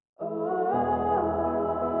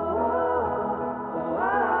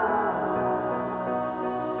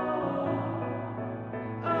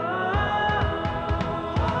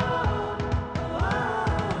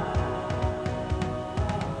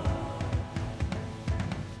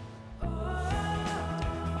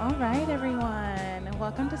All right, everyone.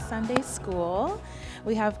 Welcome to Sunday School.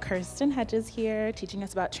 We have Kursten Hedgis here teaching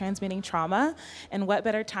us about transmuting trauma. And what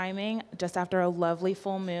better timing just after a lovely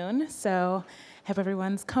full moon. So hope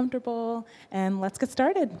everyone's comfortable and let's get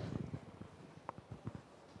started.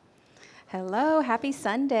 Hello, happy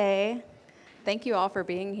Sunday. Thank you all for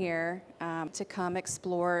being here to come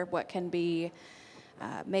explore what can be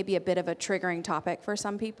maybe a bit of a triggering topic for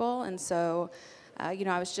some people. And so,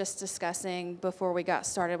 I was just discussing before we got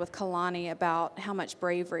started with Kalani about how much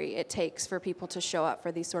bravery it takes for people to show up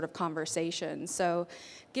for these sort of conversations. So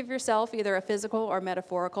give yourself either a physical or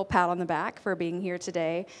metaphorical pat on the back for being here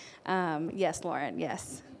today. Yes, Lauren,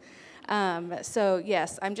 yes.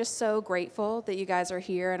 Yes, I'm just so grateful that you guys are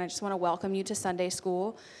here, and I just want to welcome you to Sunday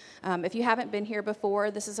School. If you haven't been here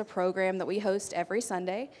before, this is a program that we host every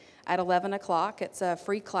Sunday at 11 o'clock. It's a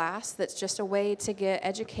free class that's just a way to get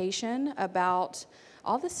education about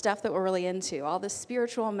all the stuff that we're really into, all this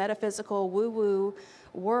spiritual, metaphysical, woo-woo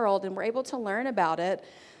world, and we're able to learn about it,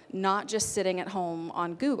 not just sitting at home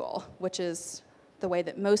on Google, which is the way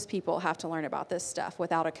that most people have to learn about this stuff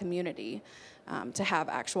without a community to have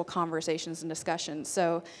actual conversations and discussions.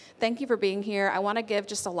 So thank you for being here. I want to give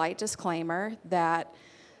just a light disclaimer that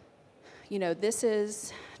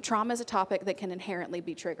trauma is a topic that can inherently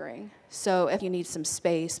be triggering. So if you need some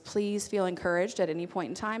space, please feel encouraged at any point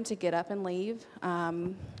in time to get up and leave.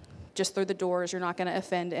 Just through the doors, you're not going to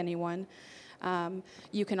offend anyone.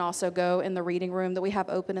 You can also go in the reading room that we have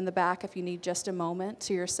open in the back if you need just a moment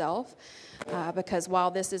to yourself. Because while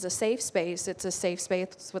this is a safe space, it's a safe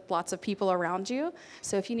space with lots of people around you.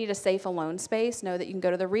 So if you need a safe alone space, know that you can go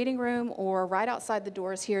to the reading room, or right outside the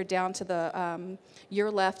doors here down to the your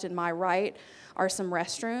left and my right are some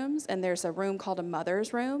restrooms, and there's a room called a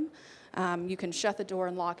mother's room. You can shut the door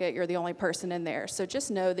and lock it. You're the only person in there. So just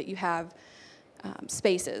know that you have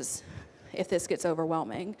spaces if this gets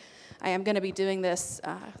overwhelming. I am going to be doing this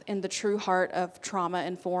in the true heart of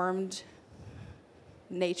trauma-informed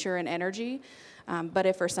nature and energy, but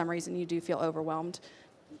if for some reason you do feel overwhelmed,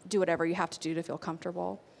 do whatever you have to do to feel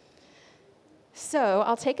comfortable. So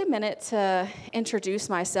I'll take a minute to introduce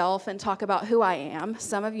myself and talk about who I am.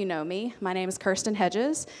 Some of you know me. My name is Kursten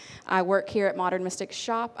Hedgis. I work here at Modern Mystics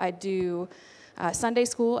Shop. I do Sunday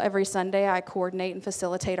school every Sunday. I coordinate and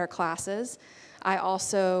facilitate our classes. I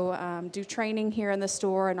also do training here in the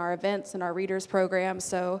store and our events and our readers program,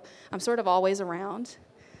 so I'm sort of always around.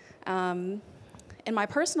 In my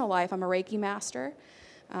personal life, I'm a Reiki master.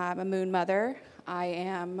 I'm a moon mother. I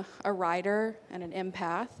am a writer and an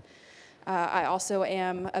empath. I also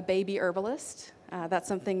am a baby herbalist. That's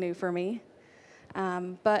something new for me.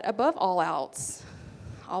 But above all else,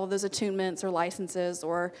 all of those attunements or licenses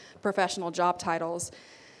or professional job titles,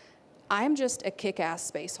 I am just a kick-ass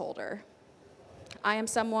space holder. I am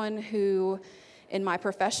someone who, in my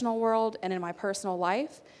professional world and in my personal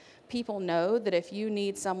life, people know that if you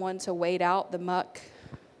need someone to wade out the muck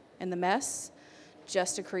and the mess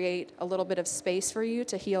just to create a little bit of space for you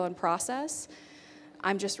to heal and process,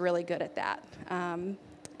 I'm just really good at that.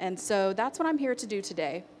 And so that's what I'm here to do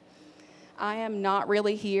today. I am not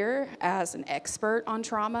really here as an expert on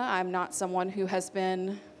trauma. I'm not someone who has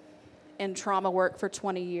been in trauma work for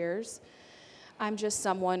 20 years. I'm just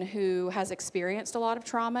someone who has experienced a lot of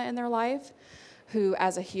trauma in their life, who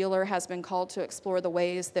as a healer has been called to explore the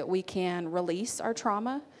ways that we can release our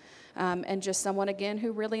trauma, and just someone, again,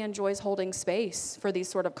 who really enjoys holding space for these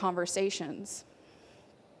sort of conversations.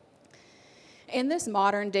 In this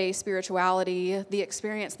modern day spirituality, the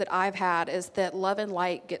experience that I've had is that love and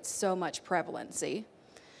light gets so much prevalency,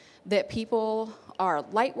 that people are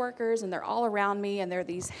light workers and they're all around me, and they're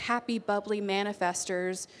these happy, bubbly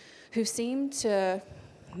manifestors who seem to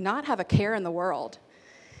not have a care in the world.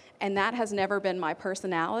 And that has never been my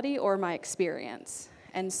personality or my experience.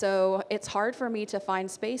 And so it's hard for me to find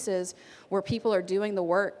spaces where people are doing the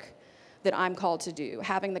work that I'm called to do,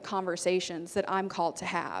 having the conversations that I'm called to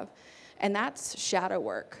have. And that's shadow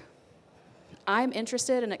work. I'm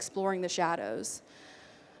interested in exploring the shadows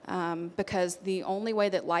because the only way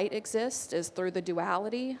that light exists is through the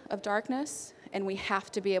duality of darkness, and we have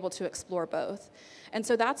to be able to explore both. And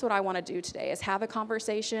so that's what I want to do today, is have a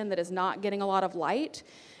conversation that is not getting a lot of light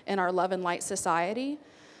in our love and light society,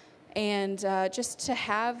 and just to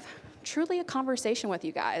have truly a conversation with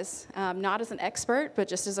you guys, not as an expert, but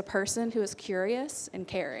just as a person who is curious and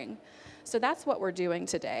caring. So that's what we're doing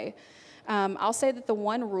today. I'll say that the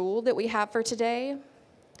one rule that we have for today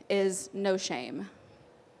is no shame.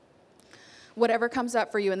 Whatever comes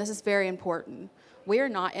up for you, and this is very important, we are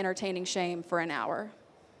not entertaining shame for an hour.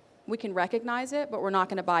 We can recognize it, but we're not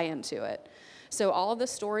going to buy into it. So all of the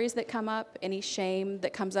stories that come up, any shame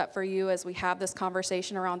that comes up for you as we have this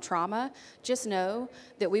conversation around trauma, just know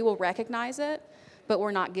that we will recognize it, but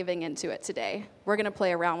we're not giving into it today. We're going to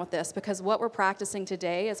play around with this because what we're practicing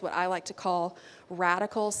today is what I like to call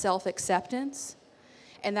radical self-acceptance,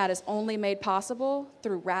 and that is only made possible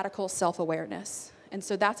through radical self-awareness. And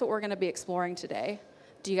so that's what we're going to be exploring today.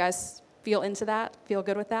 Do you guys feel into that? Feel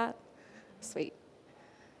good with that? Sweet.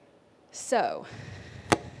 So,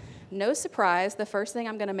 no surprise, the first thing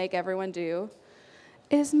I'm going to make everyone do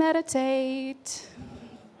is meditate.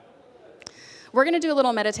 We're going to do a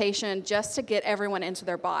little meditation just to get everyone into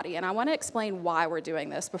their body, and I want to explain why we're doing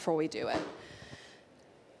this before we do it.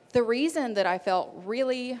 The reason that I felt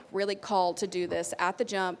really, really called to do this at the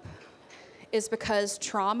jump is because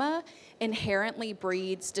trauma inherently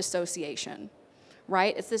breeds dissociation,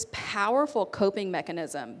 right? It's this powerful coping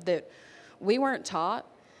mechanism that we weren't taught,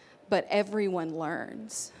 but everyone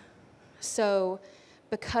learns. So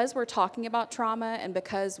because we're talking about trauma and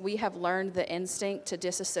because we have learned the instinct to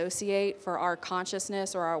disassociate for our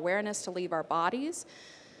consciousness or our awareness to leave our bodies,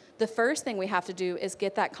 the first thing we have to do is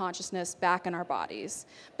get that consciousness back in our bodies.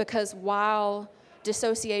 Because while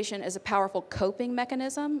dissociation is a powerful coping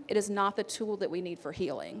mechanism, it is not the tool that we need for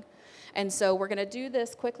healing. And so we're going to do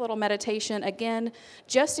this quick little meditation, again,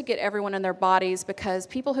 just to get everyone in their bodies, because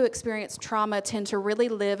people who experience trauma tend to really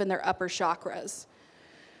live in their upper chakras.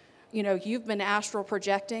 You know, you've been astral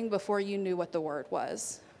projecting before you knew what the word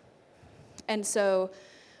was. And so,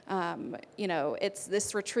 it's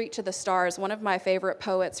this retreat to the stars. One of my favorite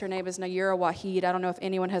poets, her name is Nayira Waheed. I don't know if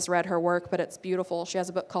anyone has read her work, but it's beautiful. She has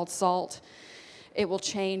a book called Salt. It will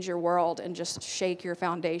change your world and just shake your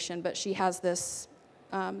foundation. But she has this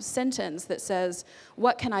sentence that says,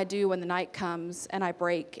 "What can I do when the night comes and I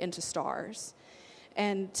break into stars?"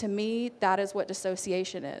 And to me, that is what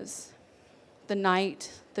dissociation is. The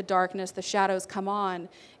night, the darkness, the shadows come on,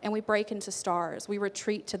 and we break into stars. We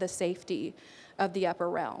retreat to the safety of the upper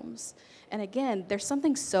realms. And again, there's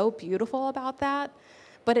something so beautiful about that,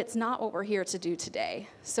 but it's not what we're here to do today.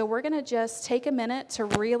 So we're going to just take a minute to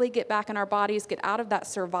really get back in our bodies, get out of that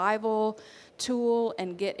survival tool,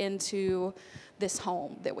 and get into this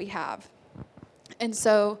home that we have. And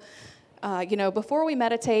so, before we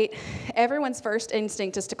meditate, everyone's first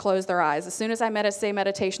instinct is to close their eyes. As soon as I say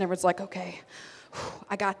meditation, everyone's like, okay,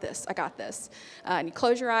 I got this. And you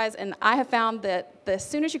close your eyes, and I have found that as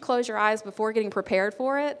soon as you close your eyes before getting prepared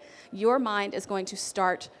for it, your mind is going to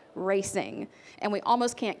start racing, and we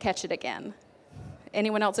almost can't catch it again.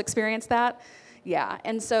 Anyone else experience that? Yeah,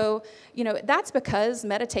 and so, that's because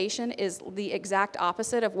meditation is the exact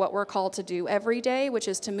opposite of what we're called to do every day, which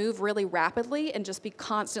is to move really rapidly and just be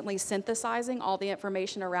constantly synthesizing all the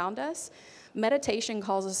information around us. Meditation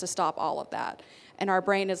calls us to stop all of that, and our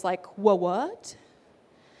brain is like, whoa, what?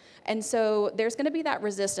 And so there's going to be that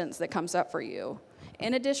resistance that comes up for you.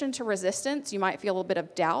 In addition to resistance, you might feel a little bit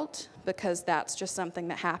of doubt, because that's just something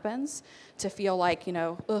that happens, to feel like,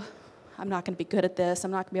 I'm not going to be good at this.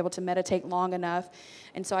 I'm not going to be able to meditate long enough.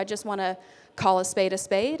 And so I just want to call a spade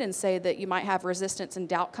and say that you might have resistance and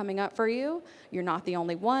doubt coming up for you. You're not the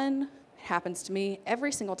only one. It happens to me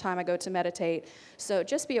every single time I go to meditate. So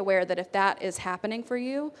just be aware that if that is happening for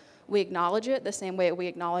you, we acknowledge it the same way we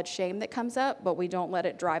acknowledge shame that comes up, but we don't let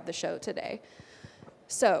it drive the show today.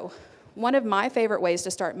 So one of my favorite ways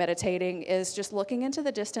to start meditating is just looking into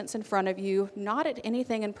the distance in front of you, not at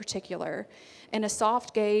anything in particular, in a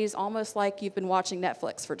soft gaze, almost like you've been watching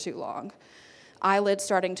Netflix for too long. Eyelids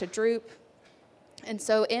starting to droop. And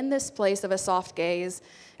so in this place of a soft gaze,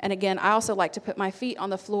 and again, I also like to put my feet on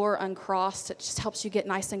the floor uncrossed. It just helps you get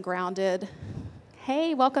nice and grounded.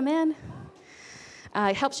 Hey, welcome in.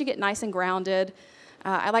 It helps you get nice and grounded.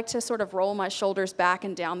 I like to sort of roll my shoulders back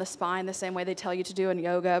and down the spine the same way they tell you to do in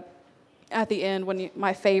yoga. At the end,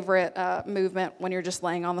 my favorite movement when you're just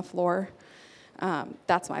laying on the floor.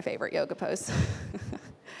 That's my favorite yoga pose.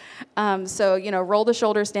 So, roll the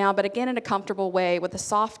shoulders down, but again in a comfortable way with a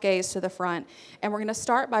soft gaze to the front. And we're going to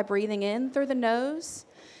start by breathing in through the nose,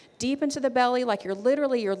 deep into the belly, like your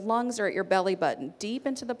lungs are at your belly button, deep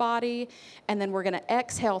into the body. And then we're going to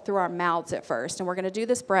exhale through our mouths at first. And we're going to do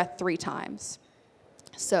this breath 3 times.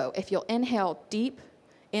 So if you'll inhale deep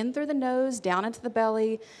in through the nose, down into the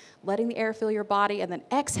belly, letting the air fill your body, and then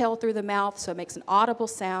exhale through the mouth so it makes an audible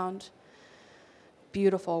sound.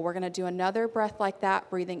 Beautiful. We're going to do another breath like that,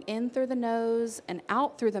 breathing in through the nose and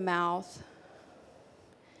out through the mouth.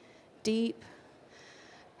 Deep,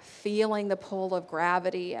 feeling the pull of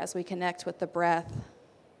gravity as we connect with the breath.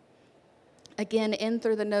 Again, in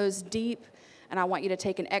through the nose deep, and I want you to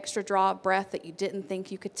take an extra draw of breath that you didn't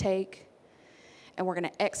think you could take. And we're going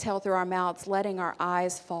to exhale through our mouths, letting our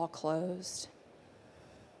eyes fall closed.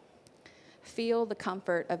 Feel the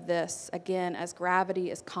comfort of this, again, as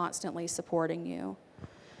gravity is constantly supporting you.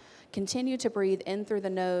 Continue to breathe in through the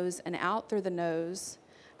nose and out through the nose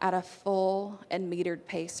at a full and metered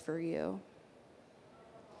pace for you.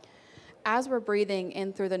 As we're breathing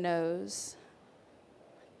in through the nose,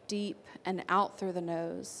 deep and out through the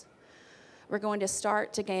nose, we're going to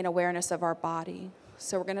start to gain awareness of our body.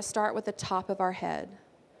 So we're going to start with the top of our head.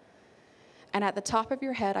 And at the top of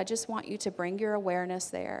your head, I just want you to bring your awareness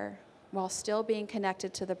there while still being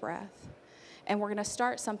connected to the breath. And we're going to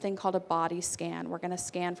start something called a body scan. We're going to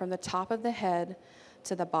scan from the top of the head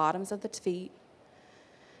to the bottoms of the feet.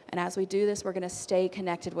 And as we do this, we're going to stay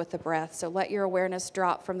connected with the breath. So let your awareness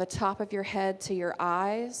drop from the top of your head to your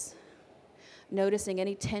eyes, noticing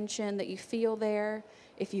any tension that you feel there.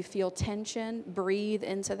 If you feel tension, breathe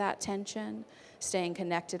into that tension, staying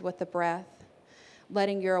connected with the breath.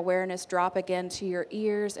 Letting your awareness drop again to your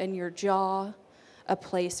ears and your jaw, a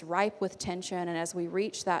place ripe with tension. And as we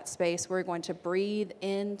reach that space, we're going to breathe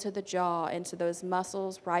into the jaw, into those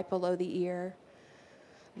muscles right below the ear,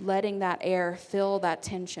 letting that air fill that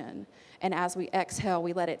tension. And as we exhale,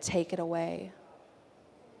 we let it take it away.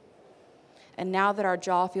 And now that our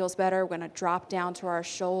jaw feels better, we're going to drop down to our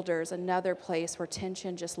shoulders, another place where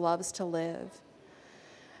tension just loves to live.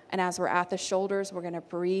 And as we're at the shoulders, we're going to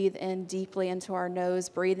breathe in deeply into our nose,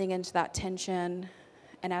 breathing into that tension.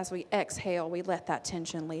 And as we exhale, we let that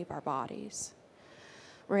tension leave our bodies.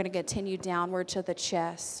 We're going to continue downward to the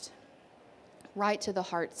chest, right to the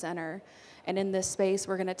heart center. And in this space,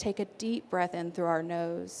 we're going to take a deep breath in through our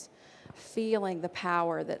nose, feeling the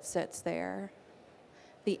power that sits there,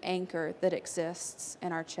 the anchor that exists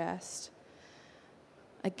in our chest.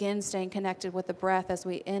 Again, staying connected with the breath as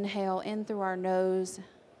we inhale in through our nose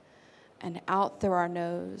and out through our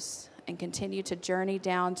nose, and continue to journey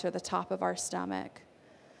down to the top of our stomach,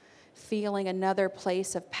 feeling another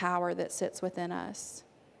place of power that sits within us,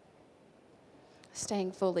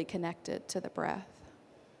 staying fully connected to the breath.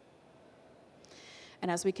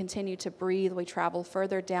 And as we continue to breathe, we travel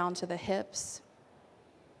further down to the hips,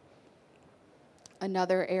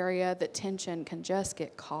 another area that tension can just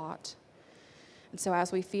get caught. And so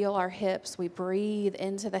as we feel our hips, we breathe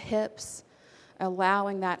into the hips,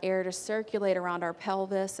 allowing that air to circulate around our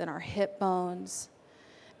pelvis and our hip bones,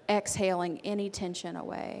 exhaling any tension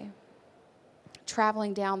away.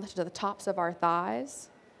 Traveling down to the tops of our thighs.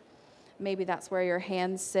 Maybe that's where your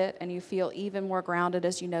hands sit and you feel even more grounded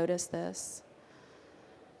as you notice this.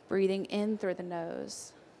 Breathing in through the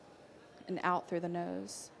nose and out through the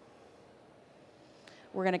nose.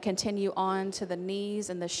 We're going to continue on to the knees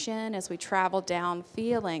and the shin as we travel down,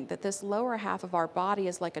 feeling that this lower half of our body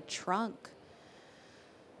is like a trunk.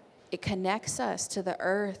 It connects us to the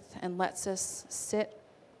earth and lets us sit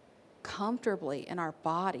comfortably in our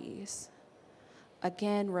bodies.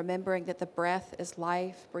 Again, remembering that the breath is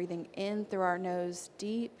life, breathing in through our nose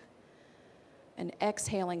deep and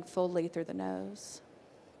exhaling fully through the nose.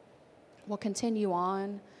 We'll continue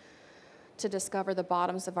on to discover the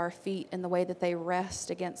bottoms of our feet and the way that they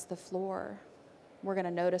rest against the floor. We're going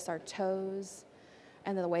to notice our toes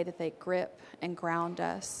and the way that they grip and ground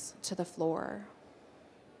us to the floor.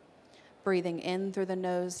 Breathing in through the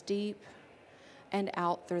nose deep and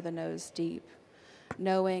out through the nose deep,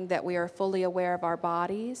 knowing that we are fully aware of our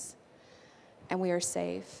bodies and we are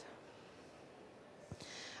safe.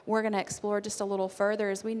 We're going to explore just a little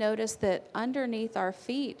further as we notice that underneath our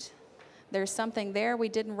feet, there's something there we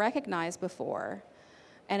didn't recognize before.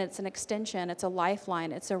 And it's an extension, it's a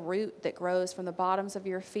lifeline, it's a root that grows from the bottoms of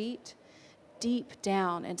your feet deep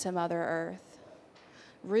down into Mother Earth.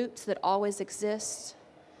 Roots that always exist,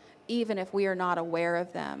 even if we are not aware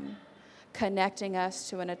of them, connecting us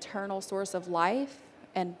to an eternal source of life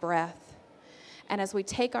and breath. And as we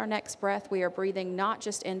take our next breath, we are breathing not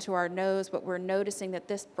just into our nose, but we're noticing that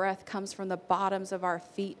this breath comes from the bottoms of our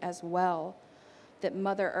feet as well, that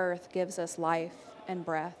Mother Earth gives us life and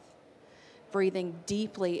breath. Breathing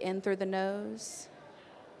deeply in through the nose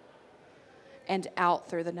and out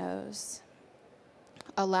through the nose,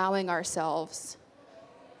 allowing ourselves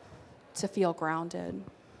to feel grounded.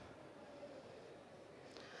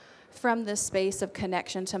 From this space of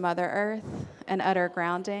connection to Mother Earth and utter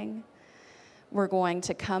grounding, we're going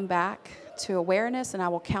to come back to awareness, and I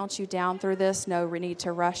will count you down through this. No need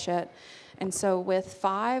to rush it. And so with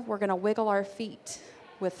 5, we're going to wiggle our feet.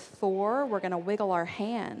 With 4, we're going to wiggle our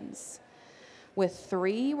hands. With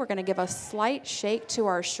 3, we're going to give a slight shake to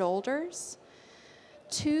our shoulders.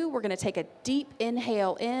 2, we're going to take a deep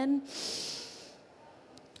inhale in.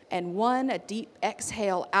 And 1, a deep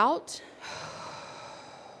exhale out.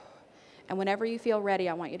 And whenever you feel ready,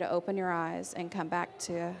 I want you to open your eyes and come back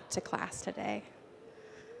to class today.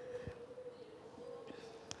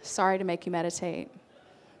 Sorry to make you meditate.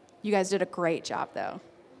 You guys did a great job, though.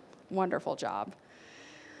 Wonderful job.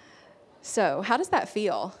 So how does that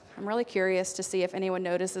feel? I'm really curious to see if anyone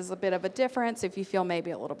notices a bit of a difference, if you feel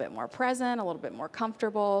maybe a little bit more present, a little bit more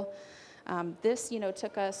comfortable. This,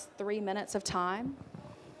 took us 3 minutes of time.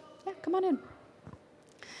 Yeah, come on in.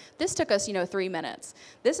 This took us, 3 minutes.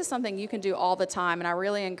 This is something you can do all the time, and I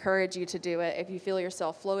really encourage you to do it if you feel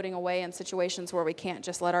yourself floating away in situations where we can't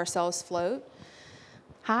just let ourselves float.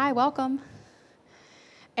 Hi, welcome.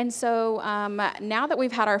 And so now that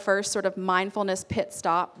we've had our first sort of mindfulness pit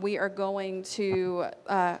stop, we are going to,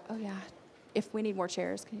 if we need more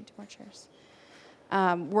chairs, can you do more chairs?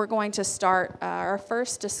 We're going to start our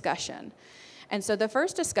first discussion. And so the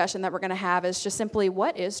first discussion that we're going to have is just simply,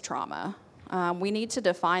 what is trauma? We need to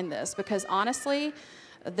define this because honestly,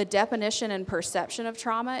 the definition and perception of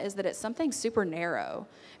trauma is that it's something super narrow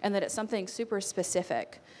and that it's something super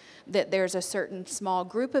specific. That there's a certain small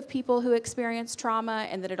group of people who experience trauma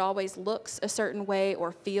and that it always looks a certain way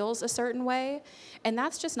or feels a certain way. And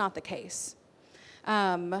that's just not the case.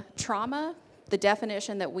 Trauma, the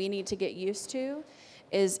definition that we need to get used to,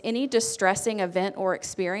 is any distressing event or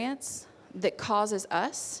experience that causes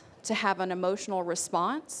us to have an emotional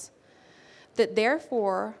response that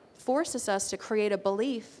therefore forces us to create a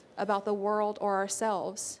belief about the world or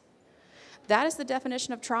ourselves. That is the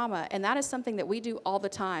definition of trauma, and that is something that we do all the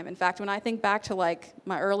time. In fact, when I think back to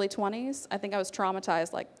my early 20s, I think I was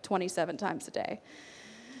traumatized 27 times a day.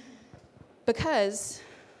 Because,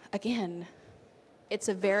 again, it's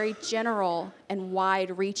a very general and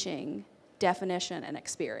wide-reaching definition and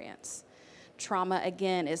experience. Trauma,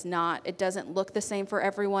 again, it doesn't look the same for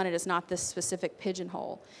everyone. It is not this specific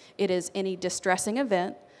pigeonhole. It is any distressing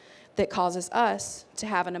event that causes us to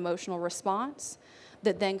have an emotional response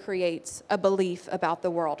that then creates a belief about the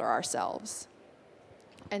world or ourselves.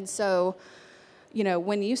 And so,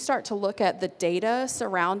 when you start to look at the data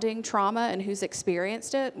surrounding trauma and who's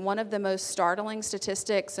experienced it, one of the most startling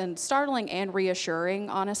statistics, and startling and reassuring,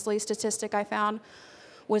 honestly, statistic I found,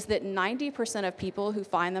 was that 90% of people who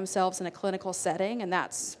find themselves in a clinical setting, and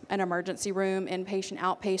that's an emergency room, inpatient,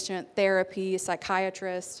 outpatient, therapy,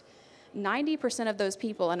 psychiatrist, 90% of those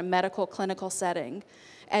people in a medical clinical setting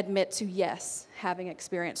admit to, yes, having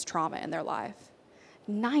experienced trauma in their life.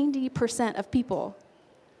 90% of people.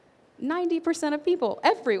 90% of people.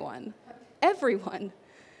 Everyone.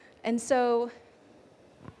 And so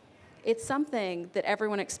it's something that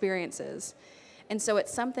everyone experiences. And so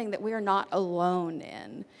it's something that we are not alone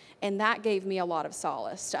in. And that gave me a lot of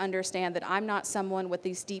solace to understand that I'm not someone with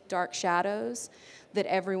these deep, dark shadows that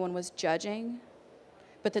everyone was judging,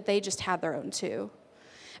 but that they just had their own too.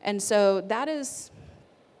 And so that is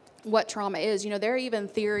what trauma is. There are even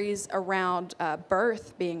theories around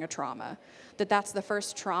birth being a trauma, that's the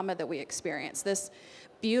first trauma that we experience. This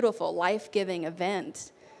beautiful, life-giving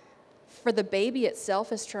event for the baby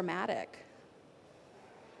itself is traumatic.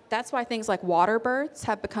 That's why things like water births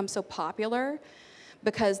have become so popular,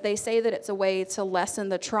 because they say that it's a way to lessen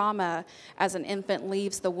the trauma as an infant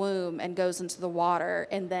leaves the womb and goes into the water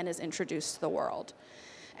and then is introduced to the world.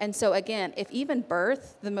 And so again, if even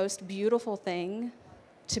birth, the most beautiful thing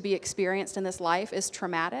to be experienced in this life, is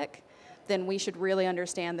traumatic, then we should really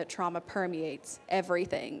understand that trauma permeates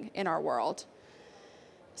everything in our world.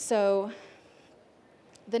 So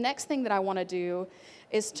the next thing that I want to do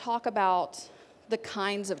is talk about the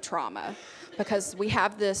kinds of trauma, because we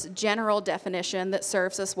have this general definition that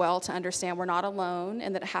serves us well to understand we're not alone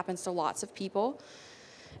and that it happens to lots of people.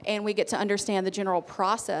 And we get to understand the general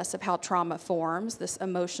process of how trauma forms, this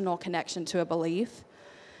emotional connection to a belief.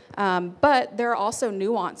 But there are also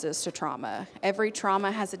nuances to trauma. Every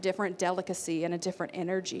trauma has a different delicacy and a different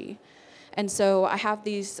energy. And so I have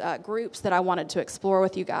these groups that I wanted to explore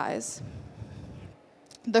with you guys.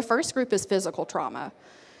 The first group is physical trauma.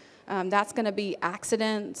 That's going to be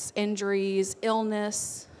accidents, injuries,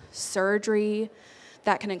 illness, surgery.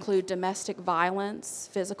 That can include domestic violence,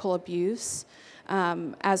 physical abuse,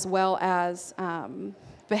 as well as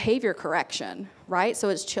behavior correction, right? So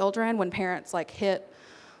as children, when parents hit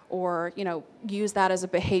or use that as a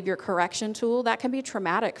behavior correction tool, that can be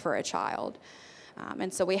traumatic for a child.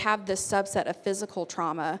 And so we have this subset of physical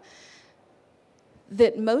trauma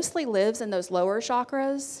that mostly lives in those lower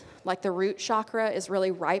chakras. Like the root chakra is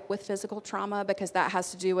really ripe with physical trauma because that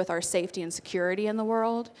has to do with our safety and security in the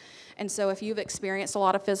world. And so if you've experienced a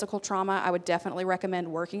lot of physical trauma, I would definitely recommend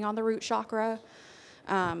working on the root chakra.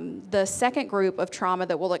 The second group of trauma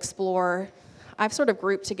that we'll explore, I've sort of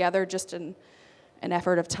grouped together just in an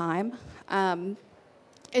effort of time,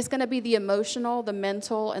 is going to be the emotional, the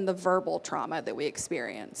mental, and the verbal trauma that we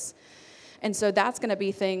experience. And so that's going to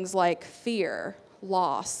be things like fear,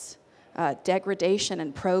 loss, degradation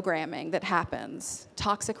and programming that happens,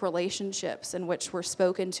 toxic relationships in which we're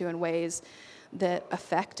spoken to in ways that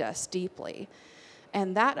affect us deeply.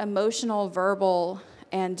 And that emotional, verbal,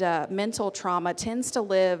 and mental trauma tends to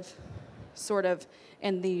live sort of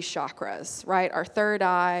in these chakras, right? Our third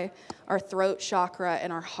eye, our throat chakra,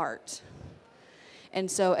 and our heart. And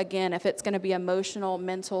so again, if it's going to be emotional,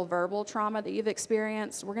 mental, verbal trauma that you've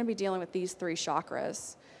experienced, we're going to be dealing with these three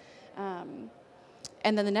chakras.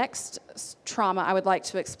 And then the next trauma I would like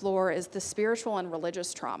to explore is the spiritual and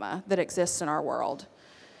religious trauma that exists in our world.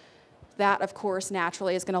 That, of course,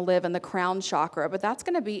 naturally is going to live in the crown chakra, but that's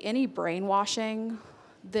going to be any brainwashing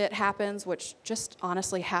that happens, which just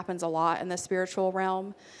honestly happens a lot in the spiritual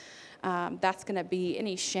realm. That's going to be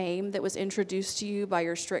any shame that was introduced to you by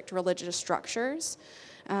your strict religious structures.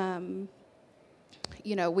 We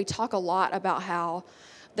talk a lot about how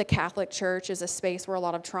the Catholic Church is a space where a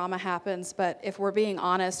lot of trauma happens, but if we're being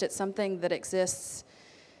honest, it's something that exists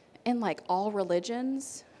in like all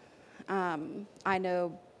religions. I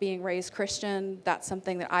know being raised Christian, that's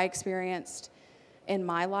something that I experienced in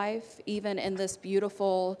my life, even in this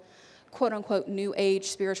beautiful, quote unquote, new age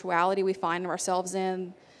spirituality we find ourselves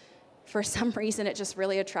in. For some reason, it just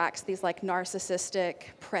really attracts these like narcissistic,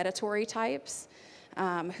 predatory types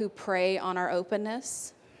who prey on our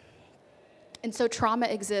openness. And so trauma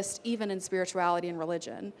exists even in spirituality and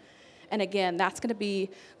religion. And again, that's going to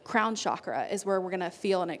be crown chakra is where we're going to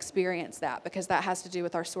feel and experience that, because that has to do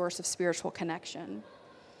with our source of spiritual connection.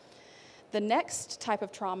 The next type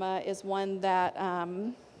of trauma is one that,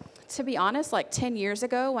 to be honest, like 10 years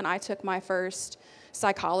ago when I took my first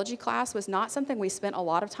psychology class, was not something we spent a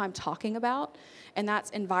lot of time talking about, and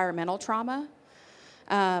that's environmental trauma.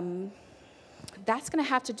 That's going to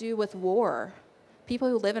have to do with war. People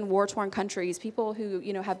who live in war-torn countries, people who,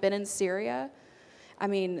 have been in Syria. I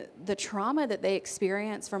mean, the trauma that they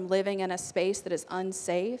experience from living in a space that is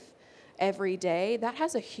unsafe every day, that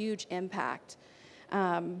has a huge impact.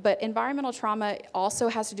 But environmental trauma also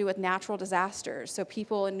has to do with natural disasters. So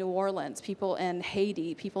people in New Orleans, people in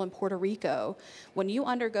Haiti, people in Puerto Rico, when you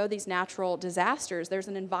undergo these natural disasters, there's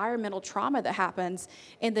an environmental trauma that happens,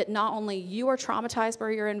 in that not only you are traumatized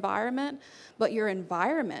by your environment, but your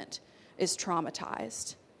environment is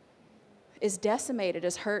traumatized, is decimated,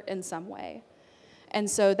 is hurt in some way. And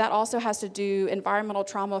so that also has to do, environmental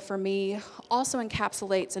trauma for me also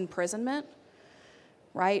encapsulates imprisonment,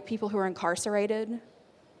 right? People who are incarcerated,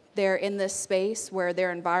 they're in this space where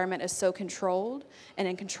their environment is so controlled,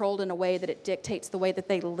 and controlled in a way that it dictates the way that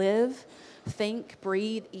they live, think,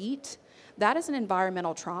 breathe, eat. That is an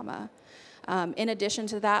environmental trauma. In addition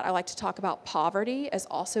to that, I like to talk about poverty as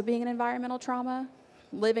also being an environmental trauma.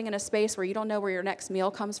 Living in a space where you don't know where your next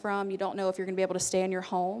meal comes from, you don't know if you're going to be able to stay in your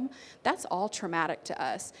home, that's all traumatic to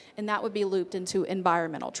us, and that would be looped into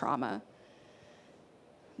environmental trauma.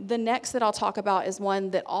 The next that I'll talk about is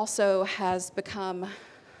one that also has become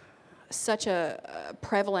such a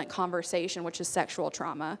prevalent conversation, which is sexual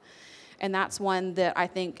trauma. And that's one that I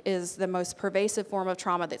think is the most pervasive form of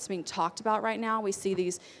trauma that's being talked about right now. We see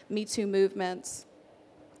these Me Too movements.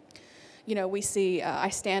 We see I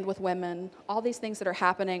Stand With Women. All these things that are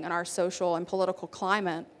happening in our social and political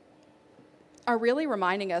climate are really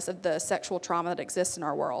reminding us of the sexual trauma that exists in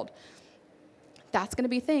our world. That's going to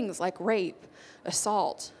be things like rape,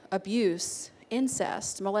 assault, abuse,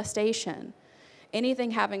 incest, molestation,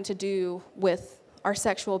 anything having to do with our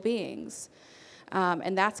sexual beings.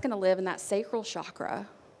 And that's going to live in that sacral chakra,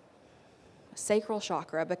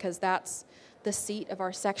 because that's the seat of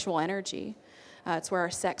our sexual energy. It's where our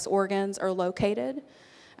sex organs are located.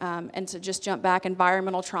 And to just jump back,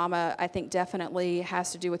 environmental trauma, I think definitely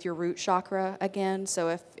has to do with your root chakra again.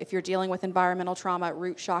 So if you're dealing with environmental trauma,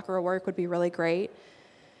 root chakra work would be really great.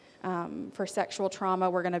 For sexual trauma,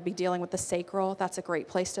 we're going to be dealing with the sacral. That's a great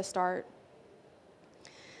place to start.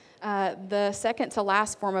 The second to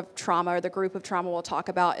last form of trauma, or the group of trauma we'll talk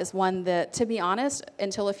about, is one that, to be honest,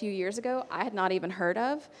 until a few years ago, I had not even heard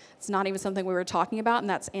of. It's not even something we were talking about, and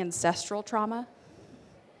that's ancestral trauma.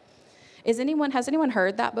 Has anyone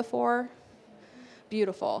heard that before?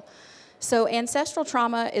 Beautiful. So ancestral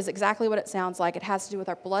trauma is exactly what it sounds like. It has to do with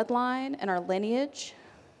our bloodline and our lineage,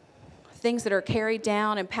 things that are carried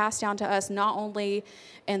down and passed down to us, not only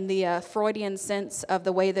in the Freudian sense of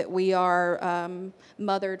the way that we are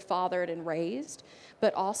mothered, fathered, and raised,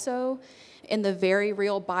 but also in the very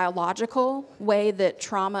real biological way that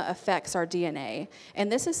trauma affects our DNA.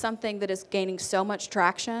 And this is something that is gaining so much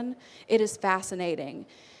traction. It is fascinating.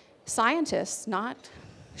 Scientists, not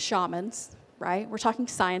shamans, right? We're talking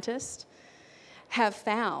scientists, have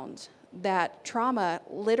found that trauma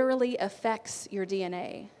literally affects your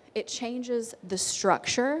DNA. It changes the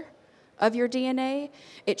structure of your DNA.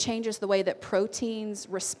 It changes the way that proteins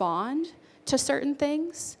respond to certain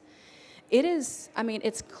things. It's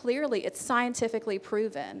scientifically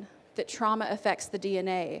proven that trauma affects the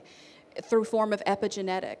DNA through form of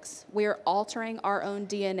epigenetics. We are altering our own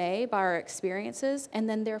DNA by our experiences and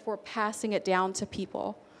then therefore passing it down to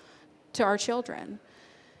people, to our children.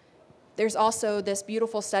 There's also this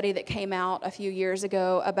beautiful study that came out a few years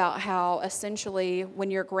ago about how essentially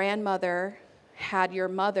when your grandmother had your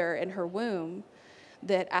mother in her womb,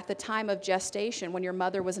 that at the time of gestation, when your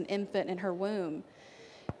mother was an infant in her womb,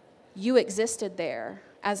 you existed there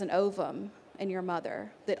as an ovum in your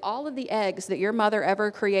mother, that all of the eggs that your mother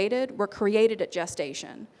ever created were created at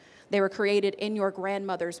gestation. They were created in your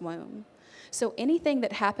grandmother's womb. So anything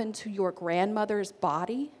that happened to your grandmother's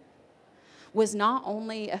body was not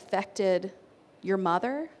only affected your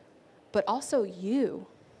mother, but also you.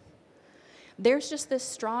 There's just this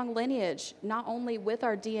strong lineage, not only with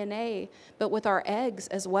our DNA, but with our eggs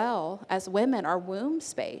as well, as women, our womb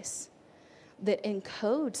space, that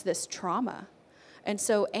encodes this trauma. And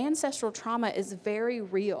so ancestral trauma is very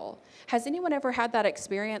real. Has anyone ever had that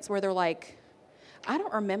experience where they're like, I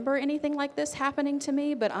don't remember anything like this happening to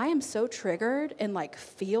me, but I am so triggered and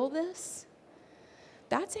feel this?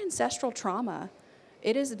 That's ancestral trauma.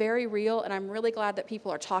 It is very real, and I'm really glad that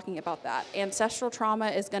people are talking about that. Ancestral trauma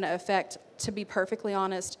is going to affect, to be perfectly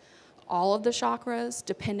honest, all of the chakras,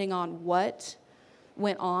 depending on what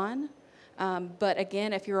went on. But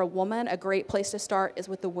again, if you're a woman, a great place to start is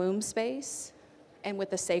with the womb space and with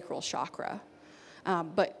the sacral chakra.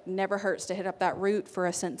 But never hurts to hit up that root for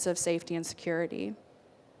a sense of safety and security.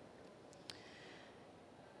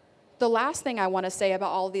 The last thing I want to say about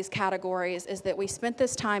all of these categories is that we spent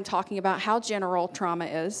this time talking about how general trauma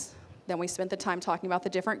is. Then we spent the time talking about the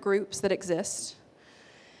different groups that exist.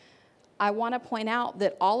 I want to point out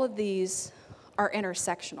that all of these are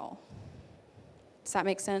intersectional. Does that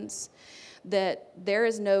make sense? That there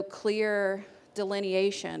is no clear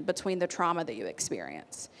delineation between the trauma that you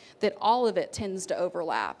experience. That all of it tends to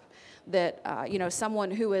overlap. That someone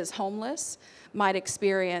who is homeless might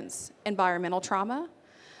experience environmental trauma,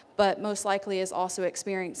 but most likely is also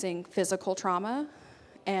experiencing physical trauma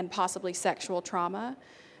and possibly sexual trauma,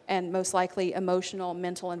 and most likely emotional,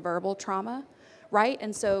 mental, and verbal trauma, right?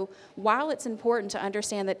 And so while it's important to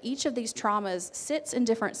understand that each of these traumas sits in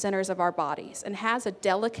different centers of our bodies and has a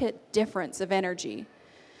delicate difference of energy,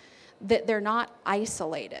 that they're not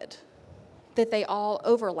isolated, that they all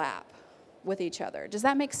overlap with each other. Does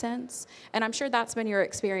that make sense? And I'm sure that's been your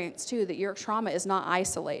experience too, that your trauma is not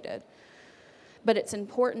isolated. But it's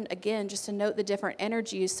important, again, just to note the different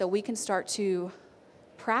energies so we can start to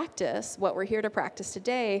practice what we're here to practice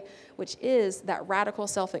today, which is that radical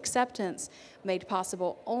self-acceptance made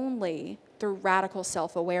possible only through radical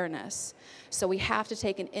self-awareness. So we have to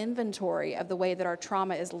take an inventory of the way that our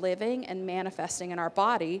trauma is living and manifesting in our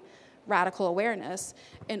body, radical awareness,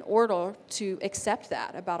 in order to accept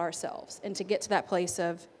that about ourselves and to get to that place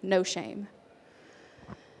of no shame.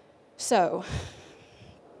 So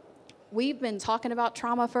we've been talking about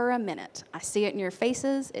trauma for a minute. I see it in your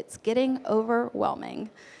faces. It's getting overwhelming.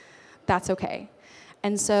 That's okay.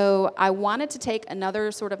 And so I wanted to take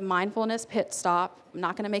another sort of mindfulness pit stop. I'm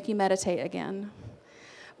not going to make you meditate again.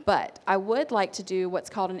 But I would like to do what's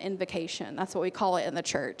called an invocation. That's what we call it in the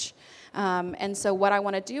church. And so what I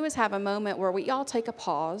want to do is have a moment where we all take a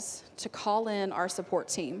pause to call in our support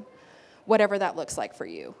team, whatever that looks like for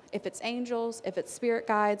you. If it's angels, if it's spirit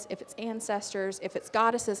guides, if it's ancestors, if it's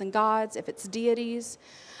goddesses and gods, if it's deities,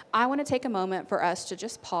 I want to take a moment for us to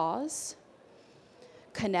just pause,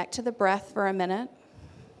 connect to the breath for a minute,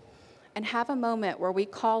 and have a moment where we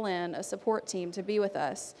call in a support team to be with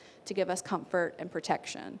us, to give us comfort and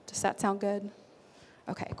protection. Does that sound good?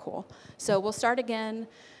 Okay, cool. So we'll start again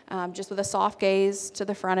just with a soft gaze to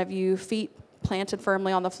the front of you, feet planted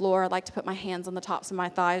firmly on the floor. I'd like to put my hands on the tops of my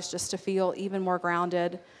thighs just to feel even more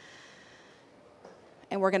grounded.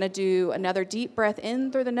 And we're going to do another deep breath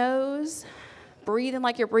in through the nose. Breathe in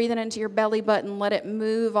like you're breathing into your belly button. Let it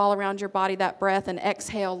move all around your body, that breath, and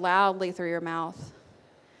exhale loudly through your mouth.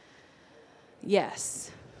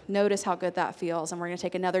 Yes. Notice how good that feels. And we're going to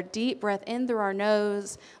take another deep breath in through our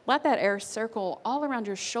nose. Let that air circle all around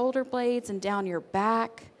your shoulder blades and down your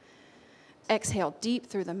back. Exhale deep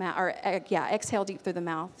through the mouth, exhale deep through the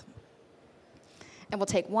mouth. And we'll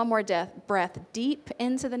take one more breath deep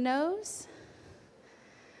into the nose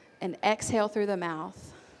and exhale through the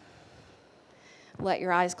mouth. Let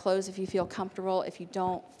your eyes close if you feel comfortable. If you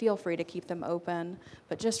don't, feel free to keep them open.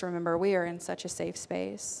 But just remember, we are in such a safe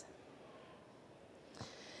space.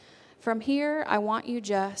 From here, I want you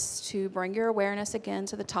just to bring your awareness again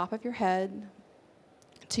to the top of your head,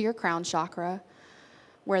 to your crown chakra,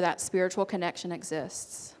 where that spiritual connection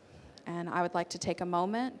exists. And I would like to take a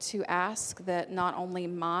moment to ask that not only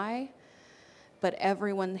but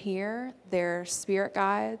everyone here, their spirit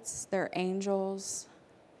guides, their angels,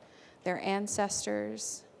 their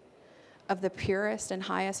ancestors of the purest and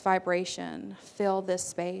highest vibration, fill this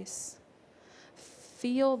space.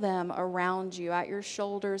 Feel them around you, at your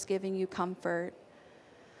shoulders, giving you comfort.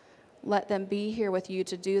 Let them be here with you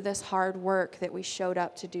to do this hard work that we showed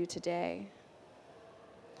up to do today.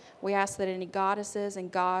 We ask that any goddesses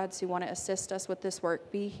and gods who want to assist us with this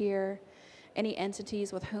work be here. Any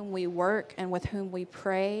entities with whom we work and with whom we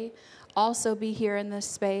pray also be here in this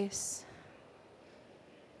space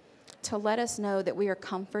to let us know that we are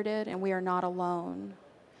comforted and we are not alone,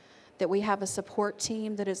 that we have a support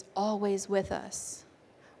team that is always with us,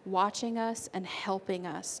 watching us and helping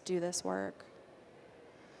us do this work.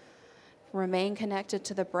 Remain connected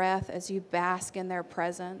to the breath as you bask in their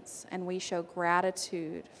presence, and we show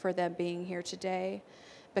gratitude for them being here today,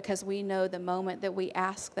 because we know the moment that we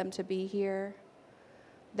ask them to be here,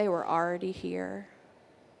 they were already here.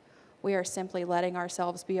 We are simply letting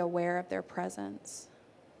ourselves be aware of their presence.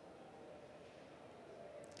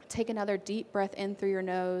 Take another deep breath in through your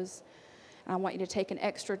nose. And I want you to take an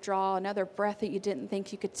extra draw, another breath that you didn't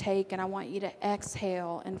think you could take, and I want you to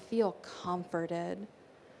exhale and feel comforted.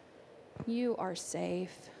 You are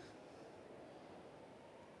safe.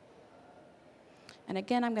 And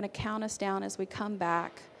again, I'm going to count us down as we come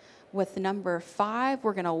back with number 5.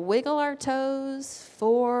 We're going to wiggle our toes.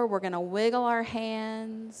 4, we're going to wiggle our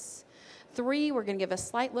hands. 3, we're going to give a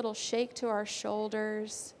slight little shake to our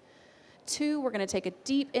shoulders. 2, we're going to take a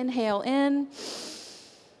deep inhale in.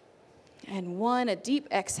 And 1, a deep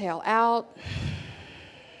exhale out.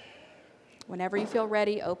 Whenever you feel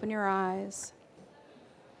ready, open your eyes.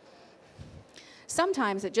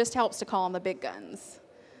 Sometimes it just helps to call on the big guns.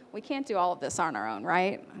 We can't do all of this on our own,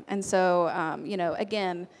 right? And so,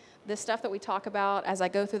 again, this stuff that we talk about, as I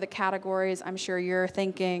go through the categories, I'm sure you're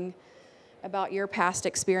thinking about your past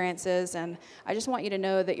experiences. And I just want you to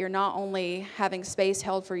know that you're not only having space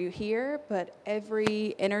held for you here, but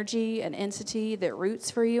every energy and entity that roots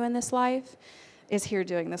for you in this life is here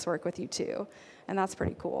doing this work with you too. And that's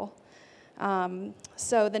pretty cool.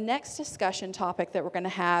 So the next discussion topic that we're going to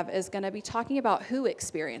have is going to be talking about who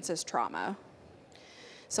experiences trauma.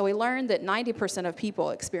 So we learned that 90% of people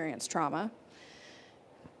experience trauma,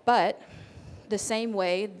 but the same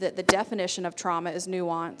way that the definition of trauma is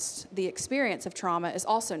nuanced, the experience of trauma is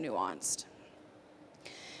also nuanced.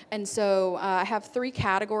 And so I have 3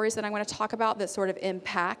 categories that I'm going to talk about that sort of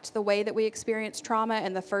impact the way that we experience trauma,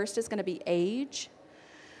 and the first is going to be age.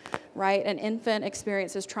 Right? An infant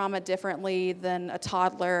experiences trauma differently than a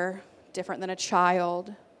toddler, different than a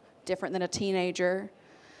child, different than a teenager,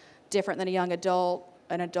 different than a young adult,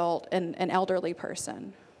 an adult, and an elderly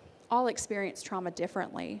person. All experience trauma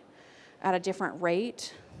differently at a different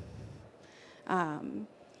rate. And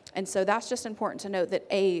so that's just important to note that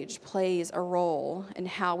age plays a role in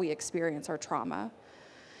how we experience our trauma.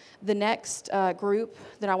 The next group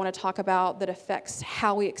that I want to talk about that affects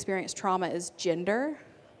how we experience trauma is gender.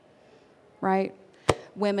 Right?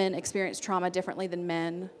 Women experience trauma differently than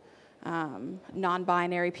men.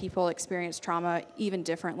 Non-binary people experience trauma even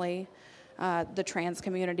differently. The trans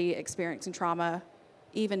community experiencing trauma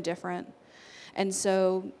even different. And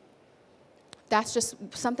so that's just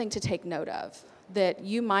something to take note of, that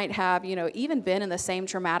you might have, even been in the same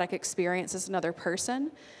traumatic experience as another person,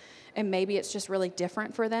 and maybe it's just really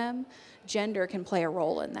different for them. Gender can play a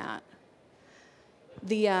role in that.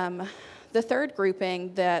 The third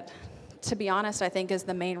grouping that, to be honest, I think is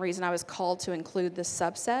the main reason I was called to include this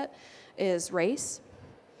subset is race.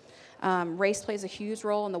 Race plays a huge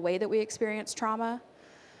role in the way that we experience trauma.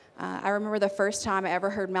 I remember the first time I ever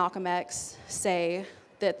heard Malcolm X say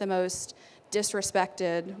that the most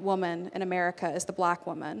disrespected woman in America is the black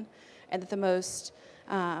woman, and that the most,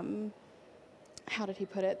 how did he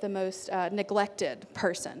put it, the most neglected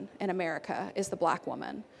person in America is the black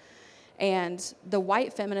woman. And the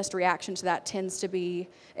white feminist reaction to that tends to be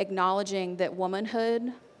acknowledging that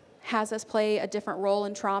womanhood has us play a different role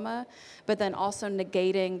in trauma, but then also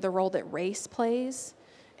negating the role that race plays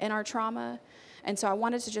in our trauma. And so I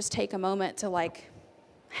wanted to just take a moment to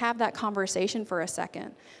have that conversation for a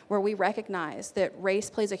second, where we recognize that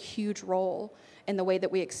race plays a huge role in the way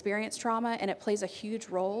that we experience trauma, and it plays a huge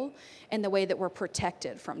role in the way that we're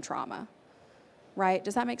protected from trauma. Right?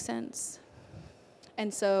 Does that make sense?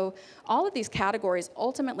 And so all of these categories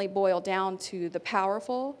ultimately boil down to the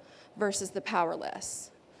powerful versus the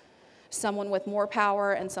powerless. someone with more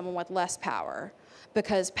power and someone with less power,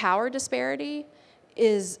 because power disparity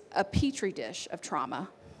is a petri dish of trauma.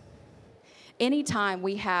 Anytime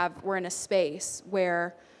we're in a space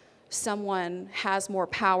where someone has more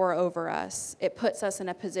power over us, it puts us in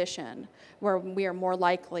a position where we are more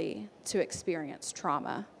likely to experience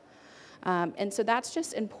trauma. And so that's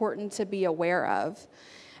just important to be aware of.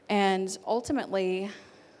 And ultimately,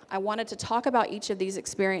 I wanted to talk about each of these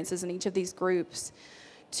experiences and each of these groups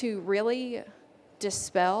to really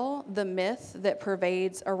dispel the myth that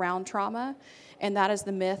pervades around trauma, and that is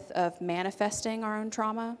the myth of manifesting our own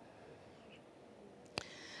trauma.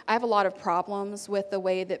 I have a lot of problems with the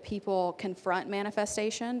way that people confront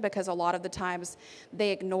manifestation, because a lot of the times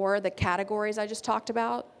they ignore the categories I just talked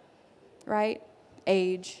about, right?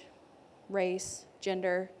 Age, race,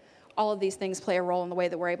 gender, all of these things play a role in the way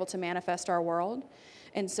that we're able to manifest our world.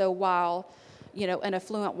 And so while, an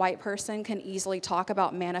affluent white person can easily talk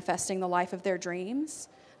about manifesting the life of their dreams,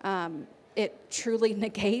 it truly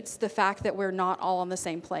negates the fact that we're not all on the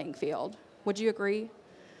same playing field. Would you agree?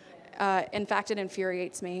 In fact, it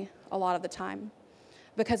infuriates me a lot of the time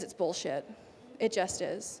because it's bullshit. It just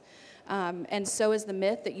is. And so is the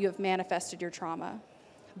myth that you have manifested your trauma.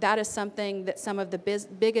 That is something that some of the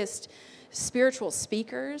biggest spiritual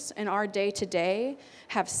speakers in our day-to-day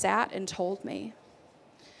have sat and told me.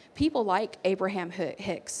 People like Abraham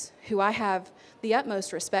Hicks, who I have the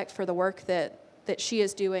utmost respect for the work that she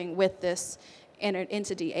is doing with this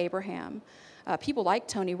entity, Abraham. People like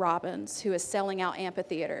Tony Robbins, who is selling out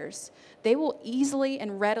amphitheaters. They will easily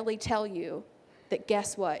and readily tell you that,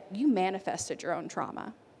 guess what? You manifested your own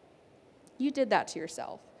trauma. You did that to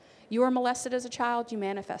yourself. You were molested as a child, you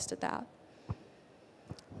manifested that.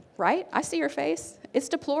 Right? I see your face. It's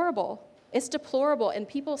deplorable. It's deplorable, and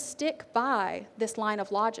people stick by this line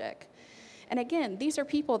of logic. And again, these are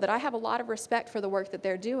people that I have a lot of respect for the work that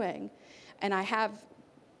they're doing, and I have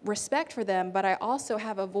respect for them, but I also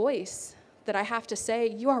have a voice that I have to say,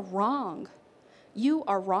 you are wrong. You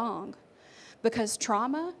are wrong. Because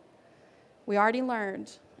trauma, we already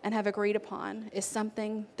learned and have agreed upon, is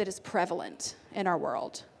something that is prevalent in our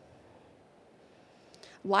world.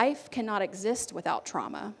 Life cannot exist without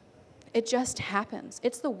trauma. It just happens.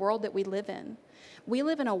 It's the world that we live in. We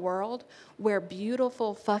live in a world where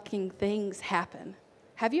beautiful fucking things happen.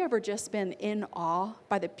 Have you ever just been in awe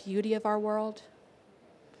by the beauty of our world?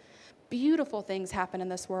 Beautiful things happen in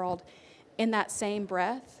this world. In that same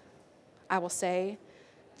breath, I will say,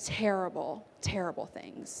 terrible, terrible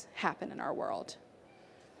things happen in our world.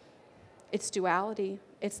 It's duality.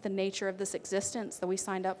 It's the nature of this existence that we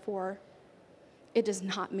signed up for. It does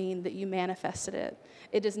not mean that you manifested it.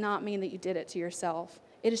 It does not mean that you did it to yourself.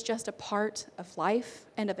 It is just a part of life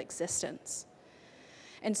and of existence.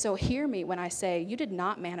 And so hear me when I say you did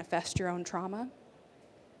not manifest your own trauma.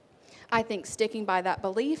 I think sticking by that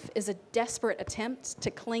belief is a desperate attempt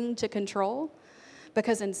to cling to control,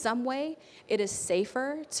 because in some way it is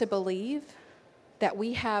safer to believe that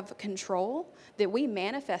we have control, that we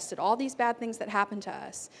manifested all these bad things that happened to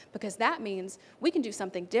us, because that means we can do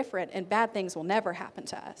something different and bad things will never happen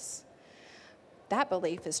to us. That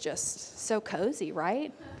belief is just so cozy,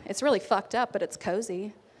 right? It's really fucked up, but it's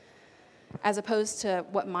cozy. As opposed to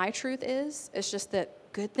what my truth is, it's just that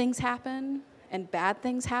good things happen and bad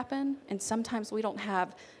things happen, and sometimes we don't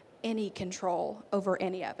have any control over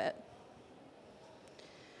any of it.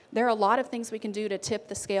 There are a lot of things we can do to tip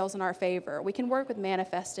the scales in our favor. We can work with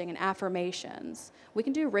manifesting and affirmations. We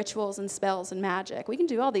can do rituals and spells and magic. We can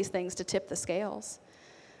do all these things to tip the scales.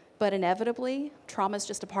 But inevitably, trauma is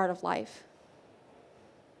just a part of life.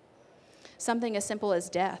 Something as simple as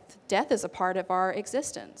death. Death is a part of our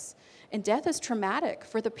existence. And death is traumatic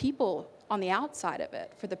for the people on the outside of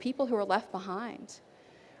it, for the people who are left behind.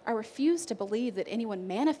 I refuse to believe that anyone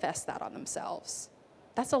manifests that on themselves.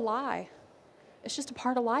 That's a lie. It's just a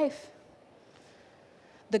part of life.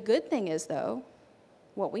 The good thing is, though,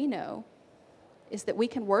 what we know is that we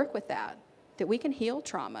can work with that we can heal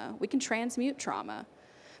trauma, we can transmute trauma,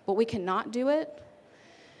 but we cannot do it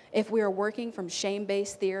if we are working from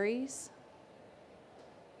shame-based theories,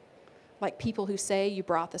 like people who say you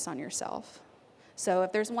brought this on yourself. So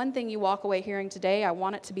if there's one thing you walk away hearing today, I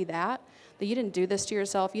want it to be that you didn't do this to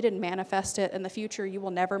yourself, you didn't manifest it. In the future, you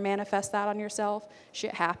will never manifest that on yourself.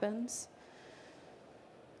 Shit happens.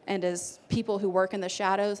 And as people who work in the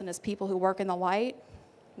shadows and as people who work in the light,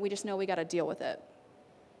 we just know we got to deal with it.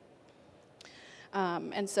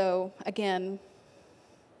 And so, again,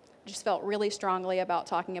 just felt really strongly about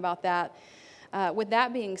talking about that. With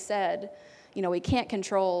that being said, we can't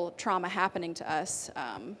control trauma happening to us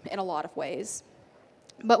in a lot of ways.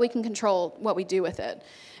 but we can control what we do with it.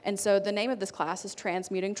 And so the name of this class is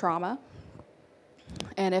Transmuting Trauma.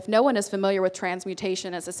 And if no one is familiar with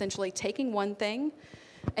transmutation, it's essentially taking one thing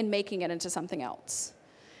and making it into something else.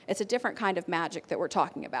 It's a different kind of magic that we're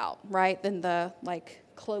talking about, right, than the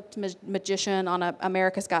cloaked magician on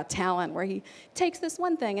America's Got Talent, where he takes this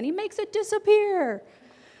one thing and he makes it disappear.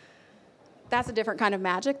 That's a different kind of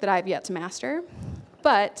magic that I've yet to master.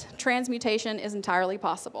 But transmutation is entirely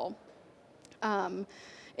possible.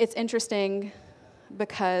 It's interesting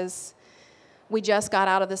because we just got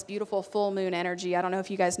out of this beautiful full moon energy. I don't know if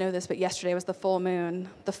you guys know this, but yesterday was the full moon.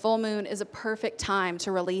 The full moon is a perfect time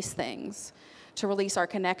to release things, to release our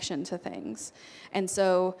connection to things. And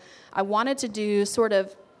so I wanted to do sort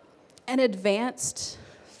of an advanced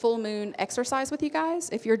full moon exercise with you guys,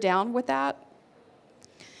 if you're down with that.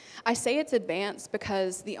 I say it's advanced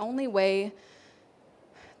because the only way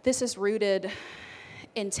this is rooted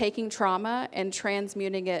in taking trauma and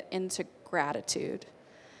transmuting it into gratitude.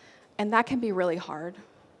 And that can be really hard.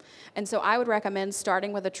 And so I would recommend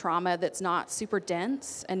starting with a trauma that's not super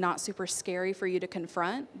dense and not super scary for you to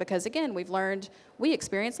confront, because again, we've learned we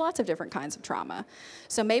experience lots of different kinds of trauma.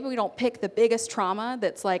 So maybe we don't pick the biggest trauma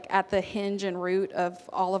that's at the hinge and root of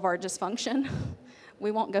all of our dysfunction.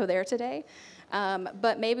 We won't go there today.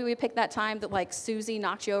 But maybe we pick that time that Susie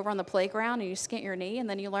knocked you over on the playground and you skint your knee, and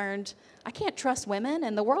then you learned, I can't trust women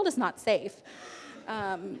and the world is not safe.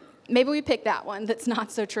 Maybe we pick that one that's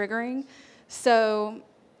not so triggering. So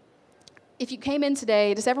if you came in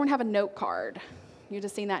today, does everyone have a note card? You've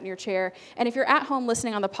just seen that in your chair. And if you're at home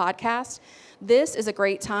listening on the podcast, this is a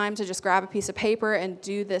great time to just grab a piece of paper and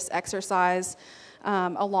do this exercise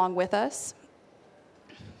along with us.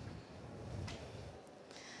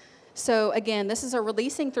 So again, this is a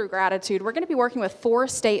releasing through gratitude. We're going to be working with 4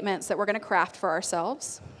 statements that we're going to craft for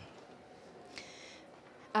ourselves.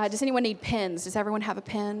 Does anyone need pens? Does everyone have a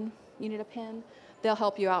pen? You need a pen? They'll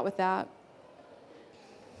help you out with that.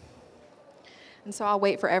 And so I'll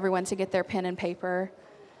wait for everyone to get their pen and paper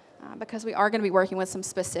because we are going to be working with some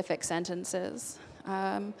specific sentences.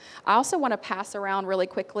 I also want to pass around really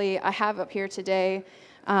quickly. I have up here today,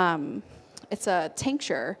 it's a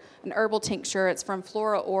tincture, an herbal tincture. It's from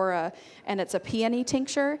Flora Aura, and it's a peony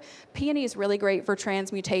tincture. Peony is really great for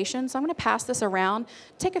transmutation, so I'm going to pass this around.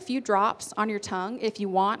 Take a few drops on your tongue if you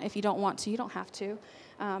want. If you don't want to, you don't have to,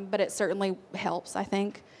 but it certainly helps, I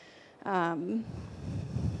think.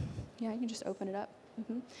 Yeah, you can just open it up.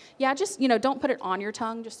 Mm-hmm. Yeah, just, don't put it on your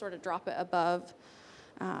tongue. Just sort of drop it above.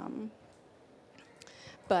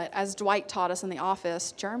 But as Dwight taught us in the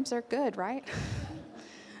office, germs are good, right?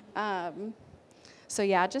 So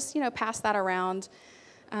yeah, just, pass that around.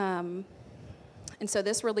 And so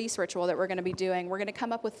this release ritual that we're going to be doing, we're going to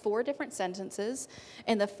come up with 4 different sentences.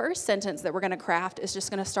 And the first sentence that we're going to craft is just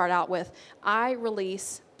going to start out with, I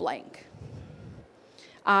release blank.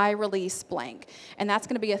 I release blank. And that's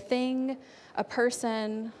going to be a thing, a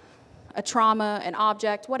person, a trauma, an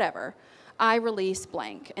object, whatever. I release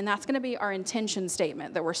blank. And that's going to be our intention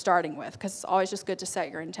statement that we're starting with, because it's always just good to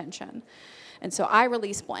set your intention. And so I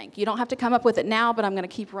release blank. You don't have to come up with it now, but I'm going to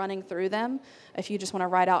keep running through them if you just want to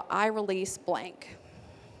write out, I release blank.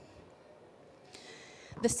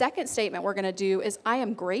 The second statement we're going to do is, I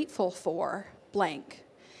am grateful for blank.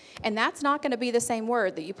 And that's not going to be the same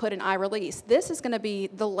word that you put in I release. This is going to be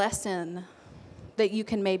the lesson that you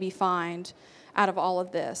can maybe find out of all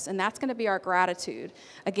of this. And that's going to be our gratitude.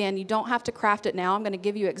 Again, you don't have to craft it now. I'm going to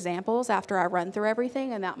give you examples after I run through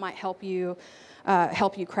everything, and that might help you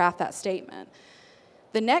craft that statement.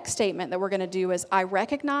 The next statement that we're going to do is, I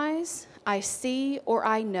recognize, I see, or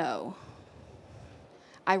I know.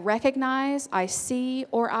 I recognize, I see,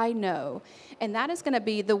 or I know. And that is going to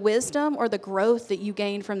be the wisdom or the growth that you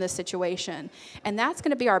gain from this situation. And that's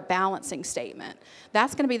going to be our balancing statement.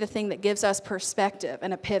 That's going to be the thing that gives us perspective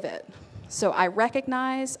and a pivot. So I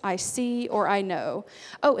recognize, I see, or I know.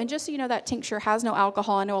 Oh, and just so you know, that tincture has no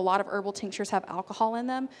alcohol. I know a lot of herbal tinctures have alcohol in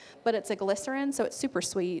them, but it's a glycerin, so it's super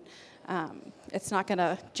sweet. It's not going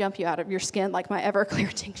to jump you out of your skin like my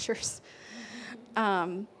Everclear tinctures.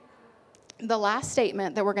 The last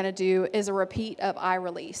statement that we're going to do is a repeat of I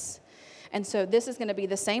release. And so this is going to be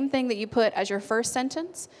the same thing that you put as your first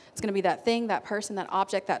sentence. It's going to be that thing, that person, that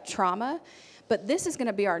object, that trauma. But this is going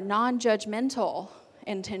to be our non-judgmental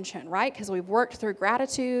intention, right? Because we've worked through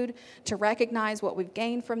gratitude to recognize what we've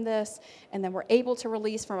gained from this, and then we're able to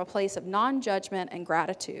release from a place of non-judgment and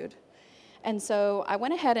gratitude. And so I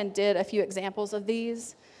went ahead and did a few examples of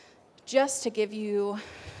these just to give you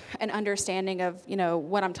an understanding of,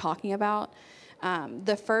 what I'm talking about.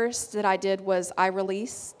 The first that I did was I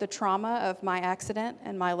release the trauma of my accident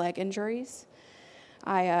and my leg injuries.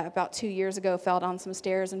 I, about 2 years ago, fell down some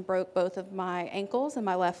stairs and broke both of my ankles and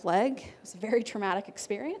my left leg. It was a very traumatic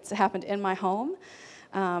experience. It happened in my home.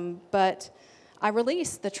 But I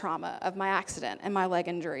released the trauma of my accident and my leg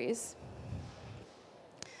injuries.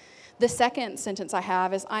 The second sentence I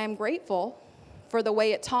have is, I am grateful for the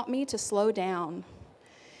way it taught me to slow down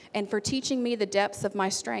and for teaching me the depths of my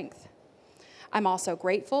strength. I'm also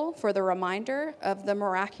grateful for the reminder of the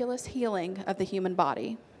miraculous healing of the human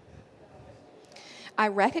body. I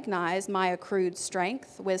recognize my accrued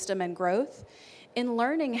strength, wisdom, and growth in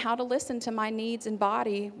learning how to listen to my needs and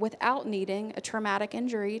body without needing a traumatic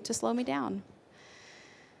injury to slow me down.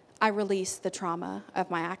 I release the trauma of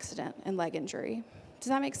my accident and leg injury. Does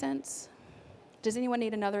that make sense? Does anyone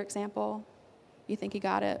need another example? You think you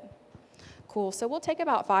got it? Cool. So we'll take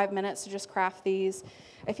about 5 minutes to just craft these.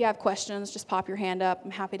 If you have questions, just pop your hand up.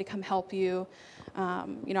 I'm happy to come help you. I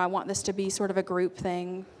want this to be sort of a group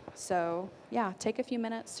thing. So yeah, take a few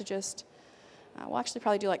minutes to just, we'll actually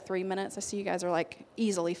probably do like 3 minutes. I see you guys are like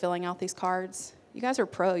easily filling out these cards. You guys are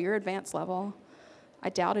pro, you're advanced level. I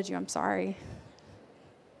doubted you, I'm sorry.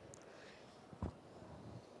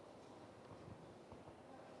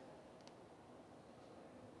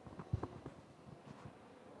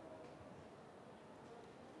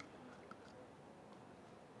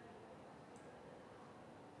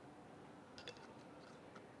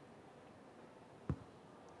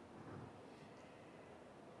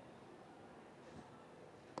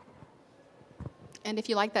 And if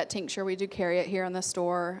you like that tincture, we do carry it here in the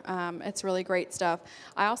store. It's really great stuff.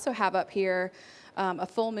 I also have up here a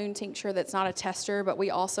full moon tincture that's not a tester, but we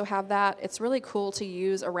also have that. It's really cool to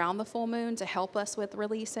use around the full moon to help us with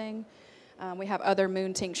releasing. We have other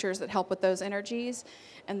moon tinctures that help with those energies.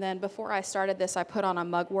 And then before I started this, I put on a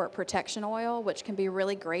mugwort protection oil, which can be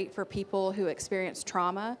really great for people who experience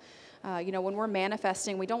trauma. When we're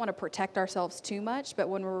manifesting, we don't want to protect ourselves too much, but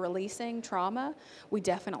when we're releasing trauma, we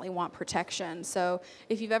definitely want protection. So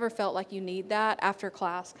if you've ever felt like you need that after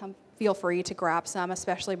class, feel free to grab some,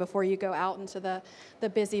 especially before you go out into the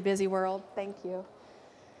busy, busy world. Thank you.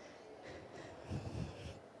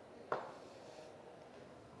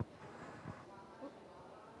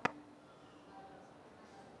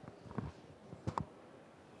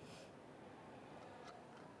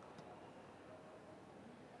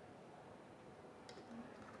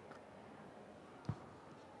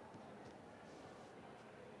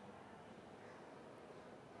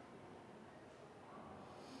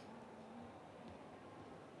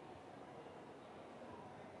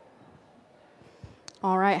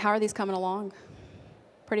 All right, how are these coming along?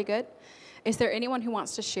 Pretty good? Is there anyone who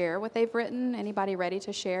wants to share what they've written? Anybody ready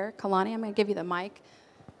to share? Kalani, I'm going to give you the mic.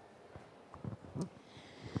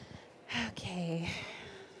 Okay.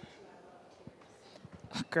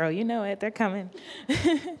 Girl, you know it. They're coming.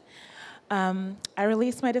 I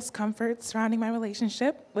released my discomfort surrounding my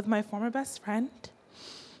relationship with my former best friend.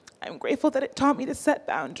 I'm grateful that it taught me to set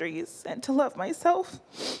boundaries and to love myself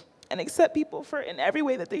and accept people in every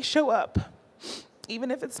way that they show up, even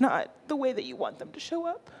if it's not the way that you want them to show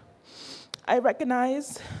up. I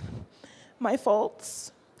recognize my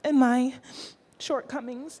faults and my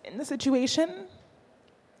shortcomings in the situation,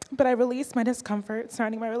 but I released my discomfort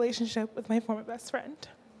surrounding my relationship with my former best friend.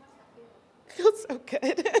 It feels so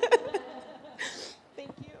good.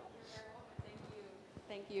 Thank you.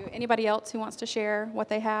 Thank you. Anybody else who wants to share what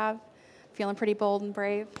they have? Feeling pretty bold and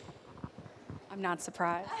brave? I'm not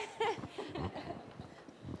surprised.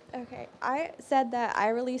 Okay, I said that I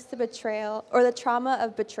released the betrayal, or the trauma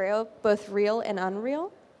of betrayal, both real and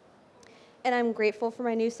unreal. And I'm grateful for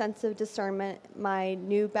my new sense of discernment, my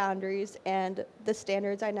new boundaries, and the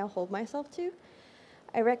standards I now hold myself to.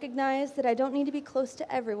 I recognize that I don't need to be close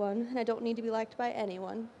to everyone, and I don't need to be liked by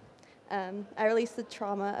anyone. I released the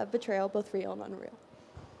trauma of betrayal, both real and unreal.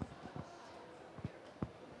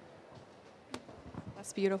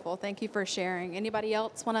 That's beautiful. Thank you for sharing. Anybody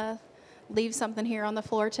else want to leave something here on the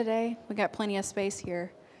floor today? We got plenty of space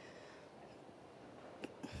here.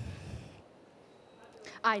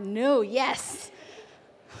 I know, yes.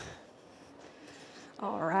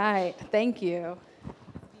 All right, thank you. Be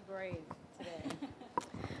brave today.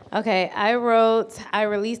 Okay, I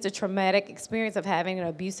released a traumatic experience of having an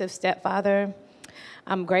abusive stepfather.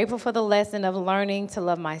 I'm grateful for the lesson of learning to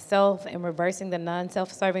love myself and reversing the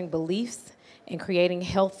non-self-serving beliefs and creating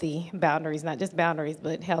healthy boundaries, not just boundaries,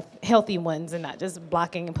 but healthy ones, and not just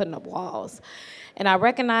blocking and putting up walls. And I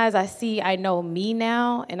recognize, I know me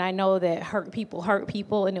now, and I know that hurt people,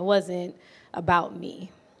 and it wasn't about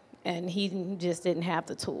me. And he just didn't have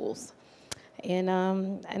the tools. And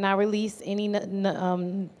I release any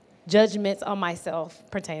judgments on myself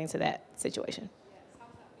pertaining to that situation.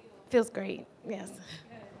 feels great. Yes.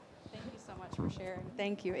 Thank you so much for sharing.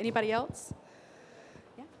 Thank you. Anybody else?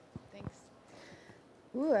 Yeah. Thanks.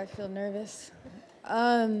 Ooh, I feel nervous.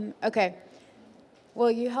 Okay. Well,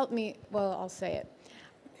 you helped me. Well, I'll say it.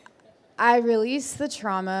 I released the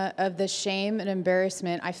trauma of the shame and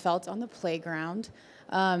embarrassment I felt on the playground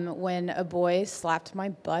when a boy slapped my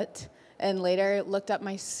butt and later looked up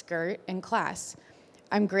my skirt in class.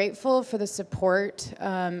 I'm grateful for the support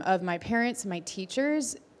of my parents and my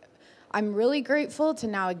teachers. I'm really grateful to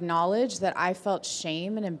now acknowledge that I felt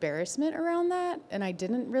shame and embarrassment around that, and I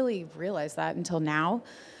didn't really realize that until now.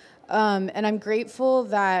 And I'm grateful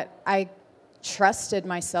that I trusted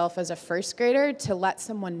myself as a first grader to let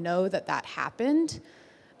someone know that that happened,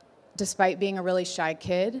 despite being a really shy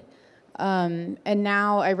kid. And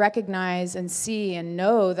now I recognize and see and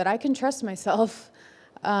know that I can trust myself.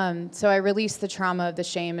 So I released the trauma of the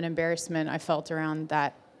shame and embarrassment I felt around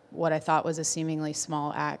that, what I thought was a seemingly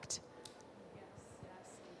small act.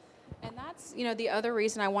 And that's, the other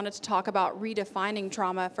reason I wanted to talk about redefining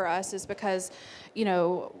trauma for us is because,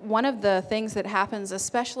 one of the things that happens,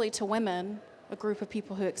 especially to women, a group of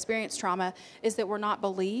people who experience trauma, is that we're not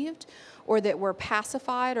believed or that we're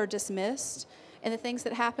pacified or dismissed in the things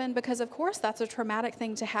that happen, because of course that's a traumatic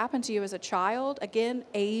thing to happen to you as a child. Again,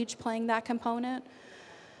 age playing that component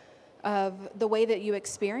of the way that you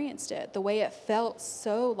experienced it, the way it felt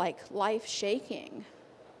so like life-shaking,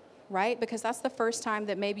 right? Because that's the first time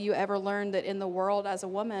that maybe you ever learned that in the world as a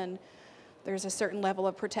woman, there's a certain level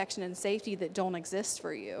of protection and safety that don't exist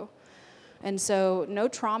for you. And so no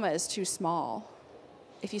trauma is too small.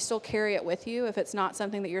 If you still carry it with you, if it's not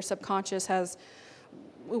something that your subconscious has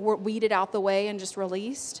weeded out the way and just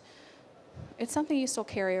released, it's something you still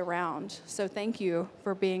carry around. So thank you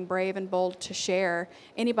for being brave and bold to share.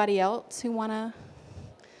 Anybody else who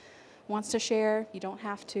wants to share? You don't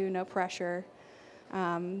have to, no pressure.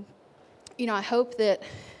 I hope that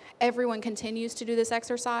everyone continues to do this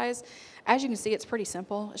exercise. As you can see, it's pretty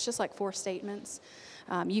simple. It's just like 4 statements.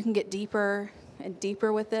 You can get deeper and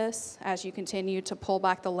deeper with this as you continue to pull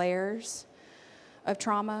back the layers of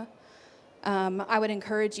trauma. I would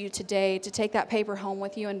encourage you today to take that paper home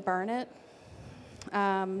with you and burn it.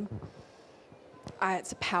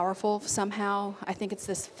 It's powerful somehow. I think it's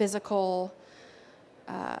this physical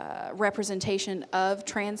representation of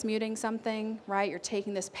transmuting something, right? You're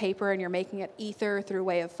taking this paper and you're making it ether through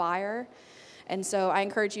way of fire. And so I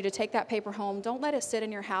encourage you to take that paper home. Don't let it sit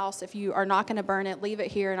in your house. If you are not going to burn it, leave it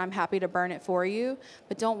here, and I'm happy to burn it for you.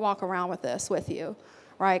 But don't walk around with this with you,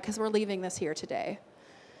 right? Because we're leaving this here today.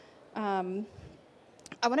 I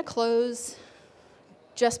want to close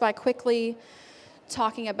just by quickly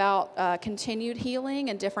talking about continued healing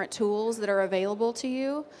and different tools that are available to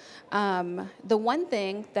you. The one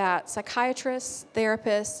thing that psychiatrists,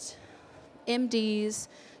 therapists, MDs,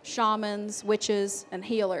 shamans, witches, and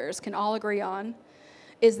healers can all agree on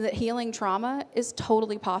is that healing trauma is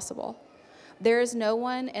totally possible. There is no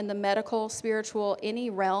one in the medical, spiritual, any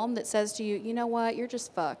realm that says to you, you know what, you're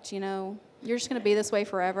just fucked, you're just going to be this way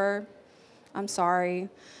forever. I'm sorry.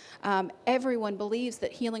 Everyone believes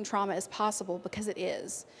that healing trauma is possible because it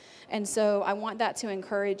is. And so I want that to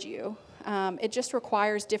encourage you. It just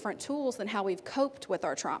requires different tools than how we've coped with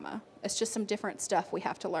our trauma. It's just some different stuff we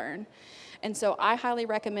have to learn. And so I highly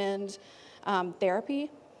recommend therapy.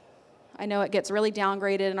 I know it gets really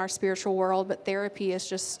downgraded in our spiritual world, but therapy is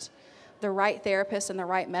just the right therapist and the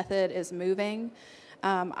right method is moving.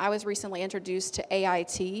 I was recently introduced to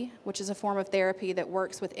AIT, which is a form of therapy that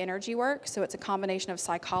works with energy work. So it's a combination of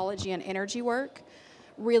psychology and energy work.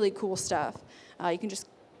 Really cool stuff. You can just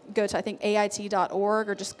go to, I think, AIT.org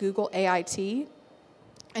or just Google AIT,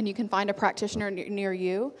 and you can find a practitioner near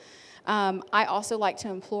you. I also like to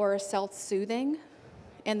implore self-soothing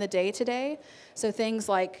in the day-to-day. So things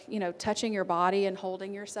like, touching your body and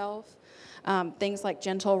holding yourself. Things like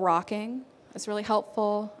gentle rocking. It's really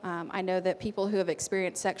helpful. I know that people who have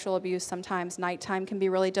experienced sexual abuse, sometimes nighttime can be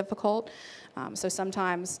really difficult. So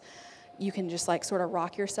sometimes you can just sort of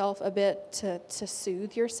rock yourself a bit to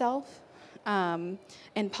soothe yourself. And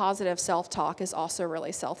positive self-talk is also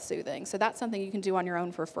really self-soothing. So that's something you can do on your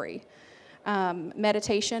own for free.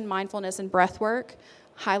 Meditation, mindfulness, and breath work.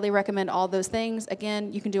 Highly recommend all those things.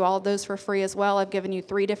 Again, you can do all of those for free as well. I've given you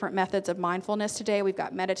 3 different methods of mindfulness today. We've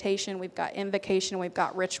got meditation, we've got invocation, we've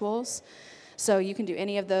got rituals. So you can do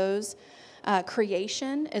any of those.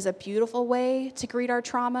 Creation is a beautiful way to greet our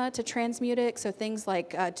trauma, to transmute it. So things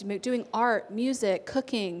like doing art, music,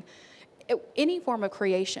 cooking, any form of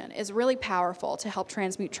creation is really powerful to help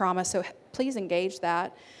transmute trauma. So please engage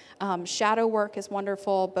that. Shadow work is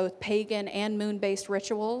wonderful, both pagan and moon-based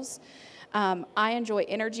rituals. I enjoy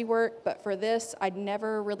energy work, but for this, I'd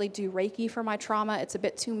never really do Reiki for my trauma. It's a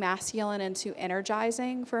bit too masculine and too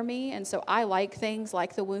energizing for me, and so I like things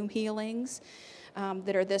like the womb healings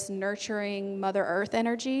that are this nurturing Mother Earth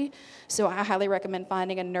energy. So I highly recommend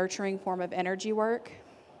finding a nurturing form of energy work.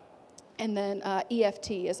 And then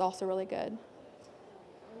EFT is also really good.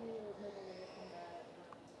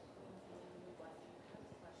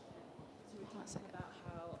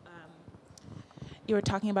 You were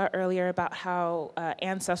talking about earlier about how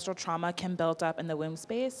ancestral trauma can build up in the womb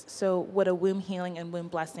space. So would a womb healing and womb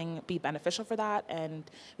blessing be beneficial for that? And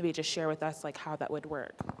maybe just share with us like how that would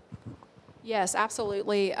work. Yes,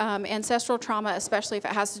 absolutely. Ancestral trauma, especially if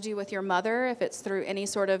it has to do with your mother, if it's through any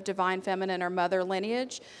sort of divine feminine or mother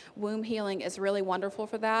lineage, womb healing is really wonderful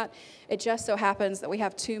for that. It just so happens that we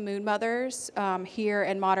have 2 moon mothers here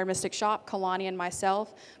in Modern Mystic Shop, Kalani and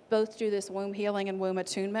myself, both do this womb healing and womb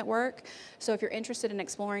attunement work. So if you're interested in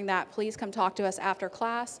exploring that, please come talk to us after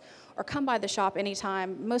class or come by the shop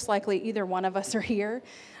anytime. Most likely either one of us are here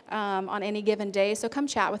on any given day, so come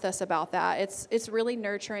chat with us about that. It's really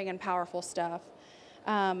nurturing and powerful stuff.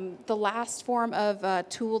 The last form of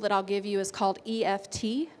tool that I'll give you is called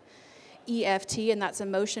EFT, and that's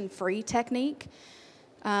emotion-free technique.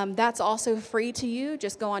 That's also free to you.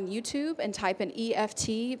 Just go on YouTube and type in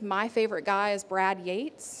EFT. My favorite guy is Brad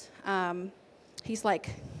Yates. He's like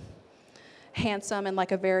handsome in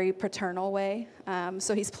like a very paternal way.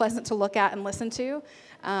 So he's pleasant to look at and listen to.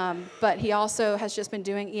 But he also has just been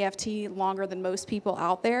doing EFT longer than most people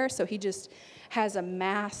out there. So he just has a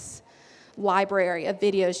mass library of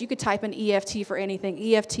videos. You could type in EFT for anything,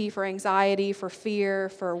 EFT for anxiety, for fear,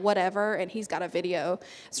 for whatever, and he's got a video.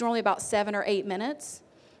 It's normally about 7 or 8 minutes,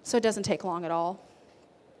 so it doesn't take long at all.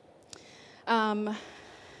 I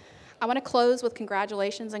want to close with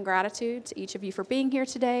congratulations and gratitude to each of you for being here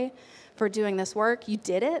today, for doing this work. You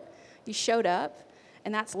did it. You showed up.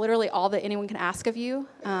 And that's literally all that anyone can ask of you.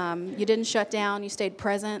 You didn't shut down. You stayed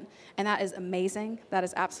present. And that is amazing. That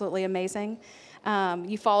is absolutely amazing.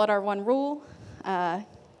 You followed our one rule.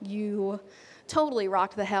 You totally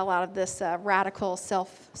rocked the hell out of this radical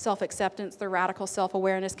self-acceptance, the radical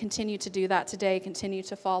self-awareness. Continue to do that today. Continue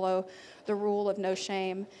to follow the rule of no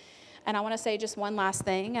shame. And I want to say just one last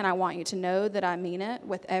thing, and I want you to know that I mean it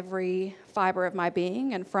with every fiber of my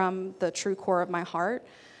being and from the true core of my heart,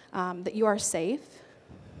 that you are safe.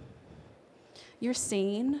 You're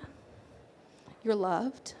seen, you're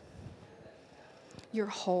loved, you're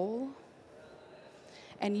whole,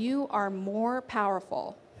 and you are more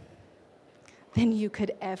powerful than you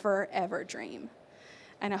could ever dream.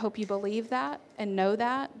 And I hope you believe that and know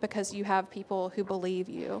that because you have people who believe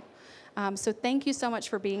you. So thank you so much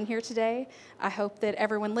for being here today. I hope that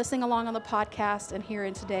everyone listening along on the podcast and here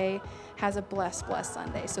in today has a blessed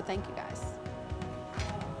Sunday. So thank you guys.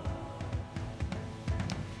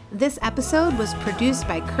 This episode was produced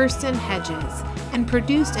by Kursten Hedgis and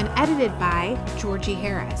produced and edited by Georgie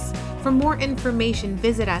Harris. For more information,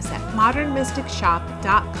 visit us at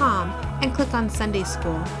modernmysticshop.com and click on Sunday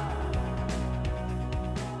School.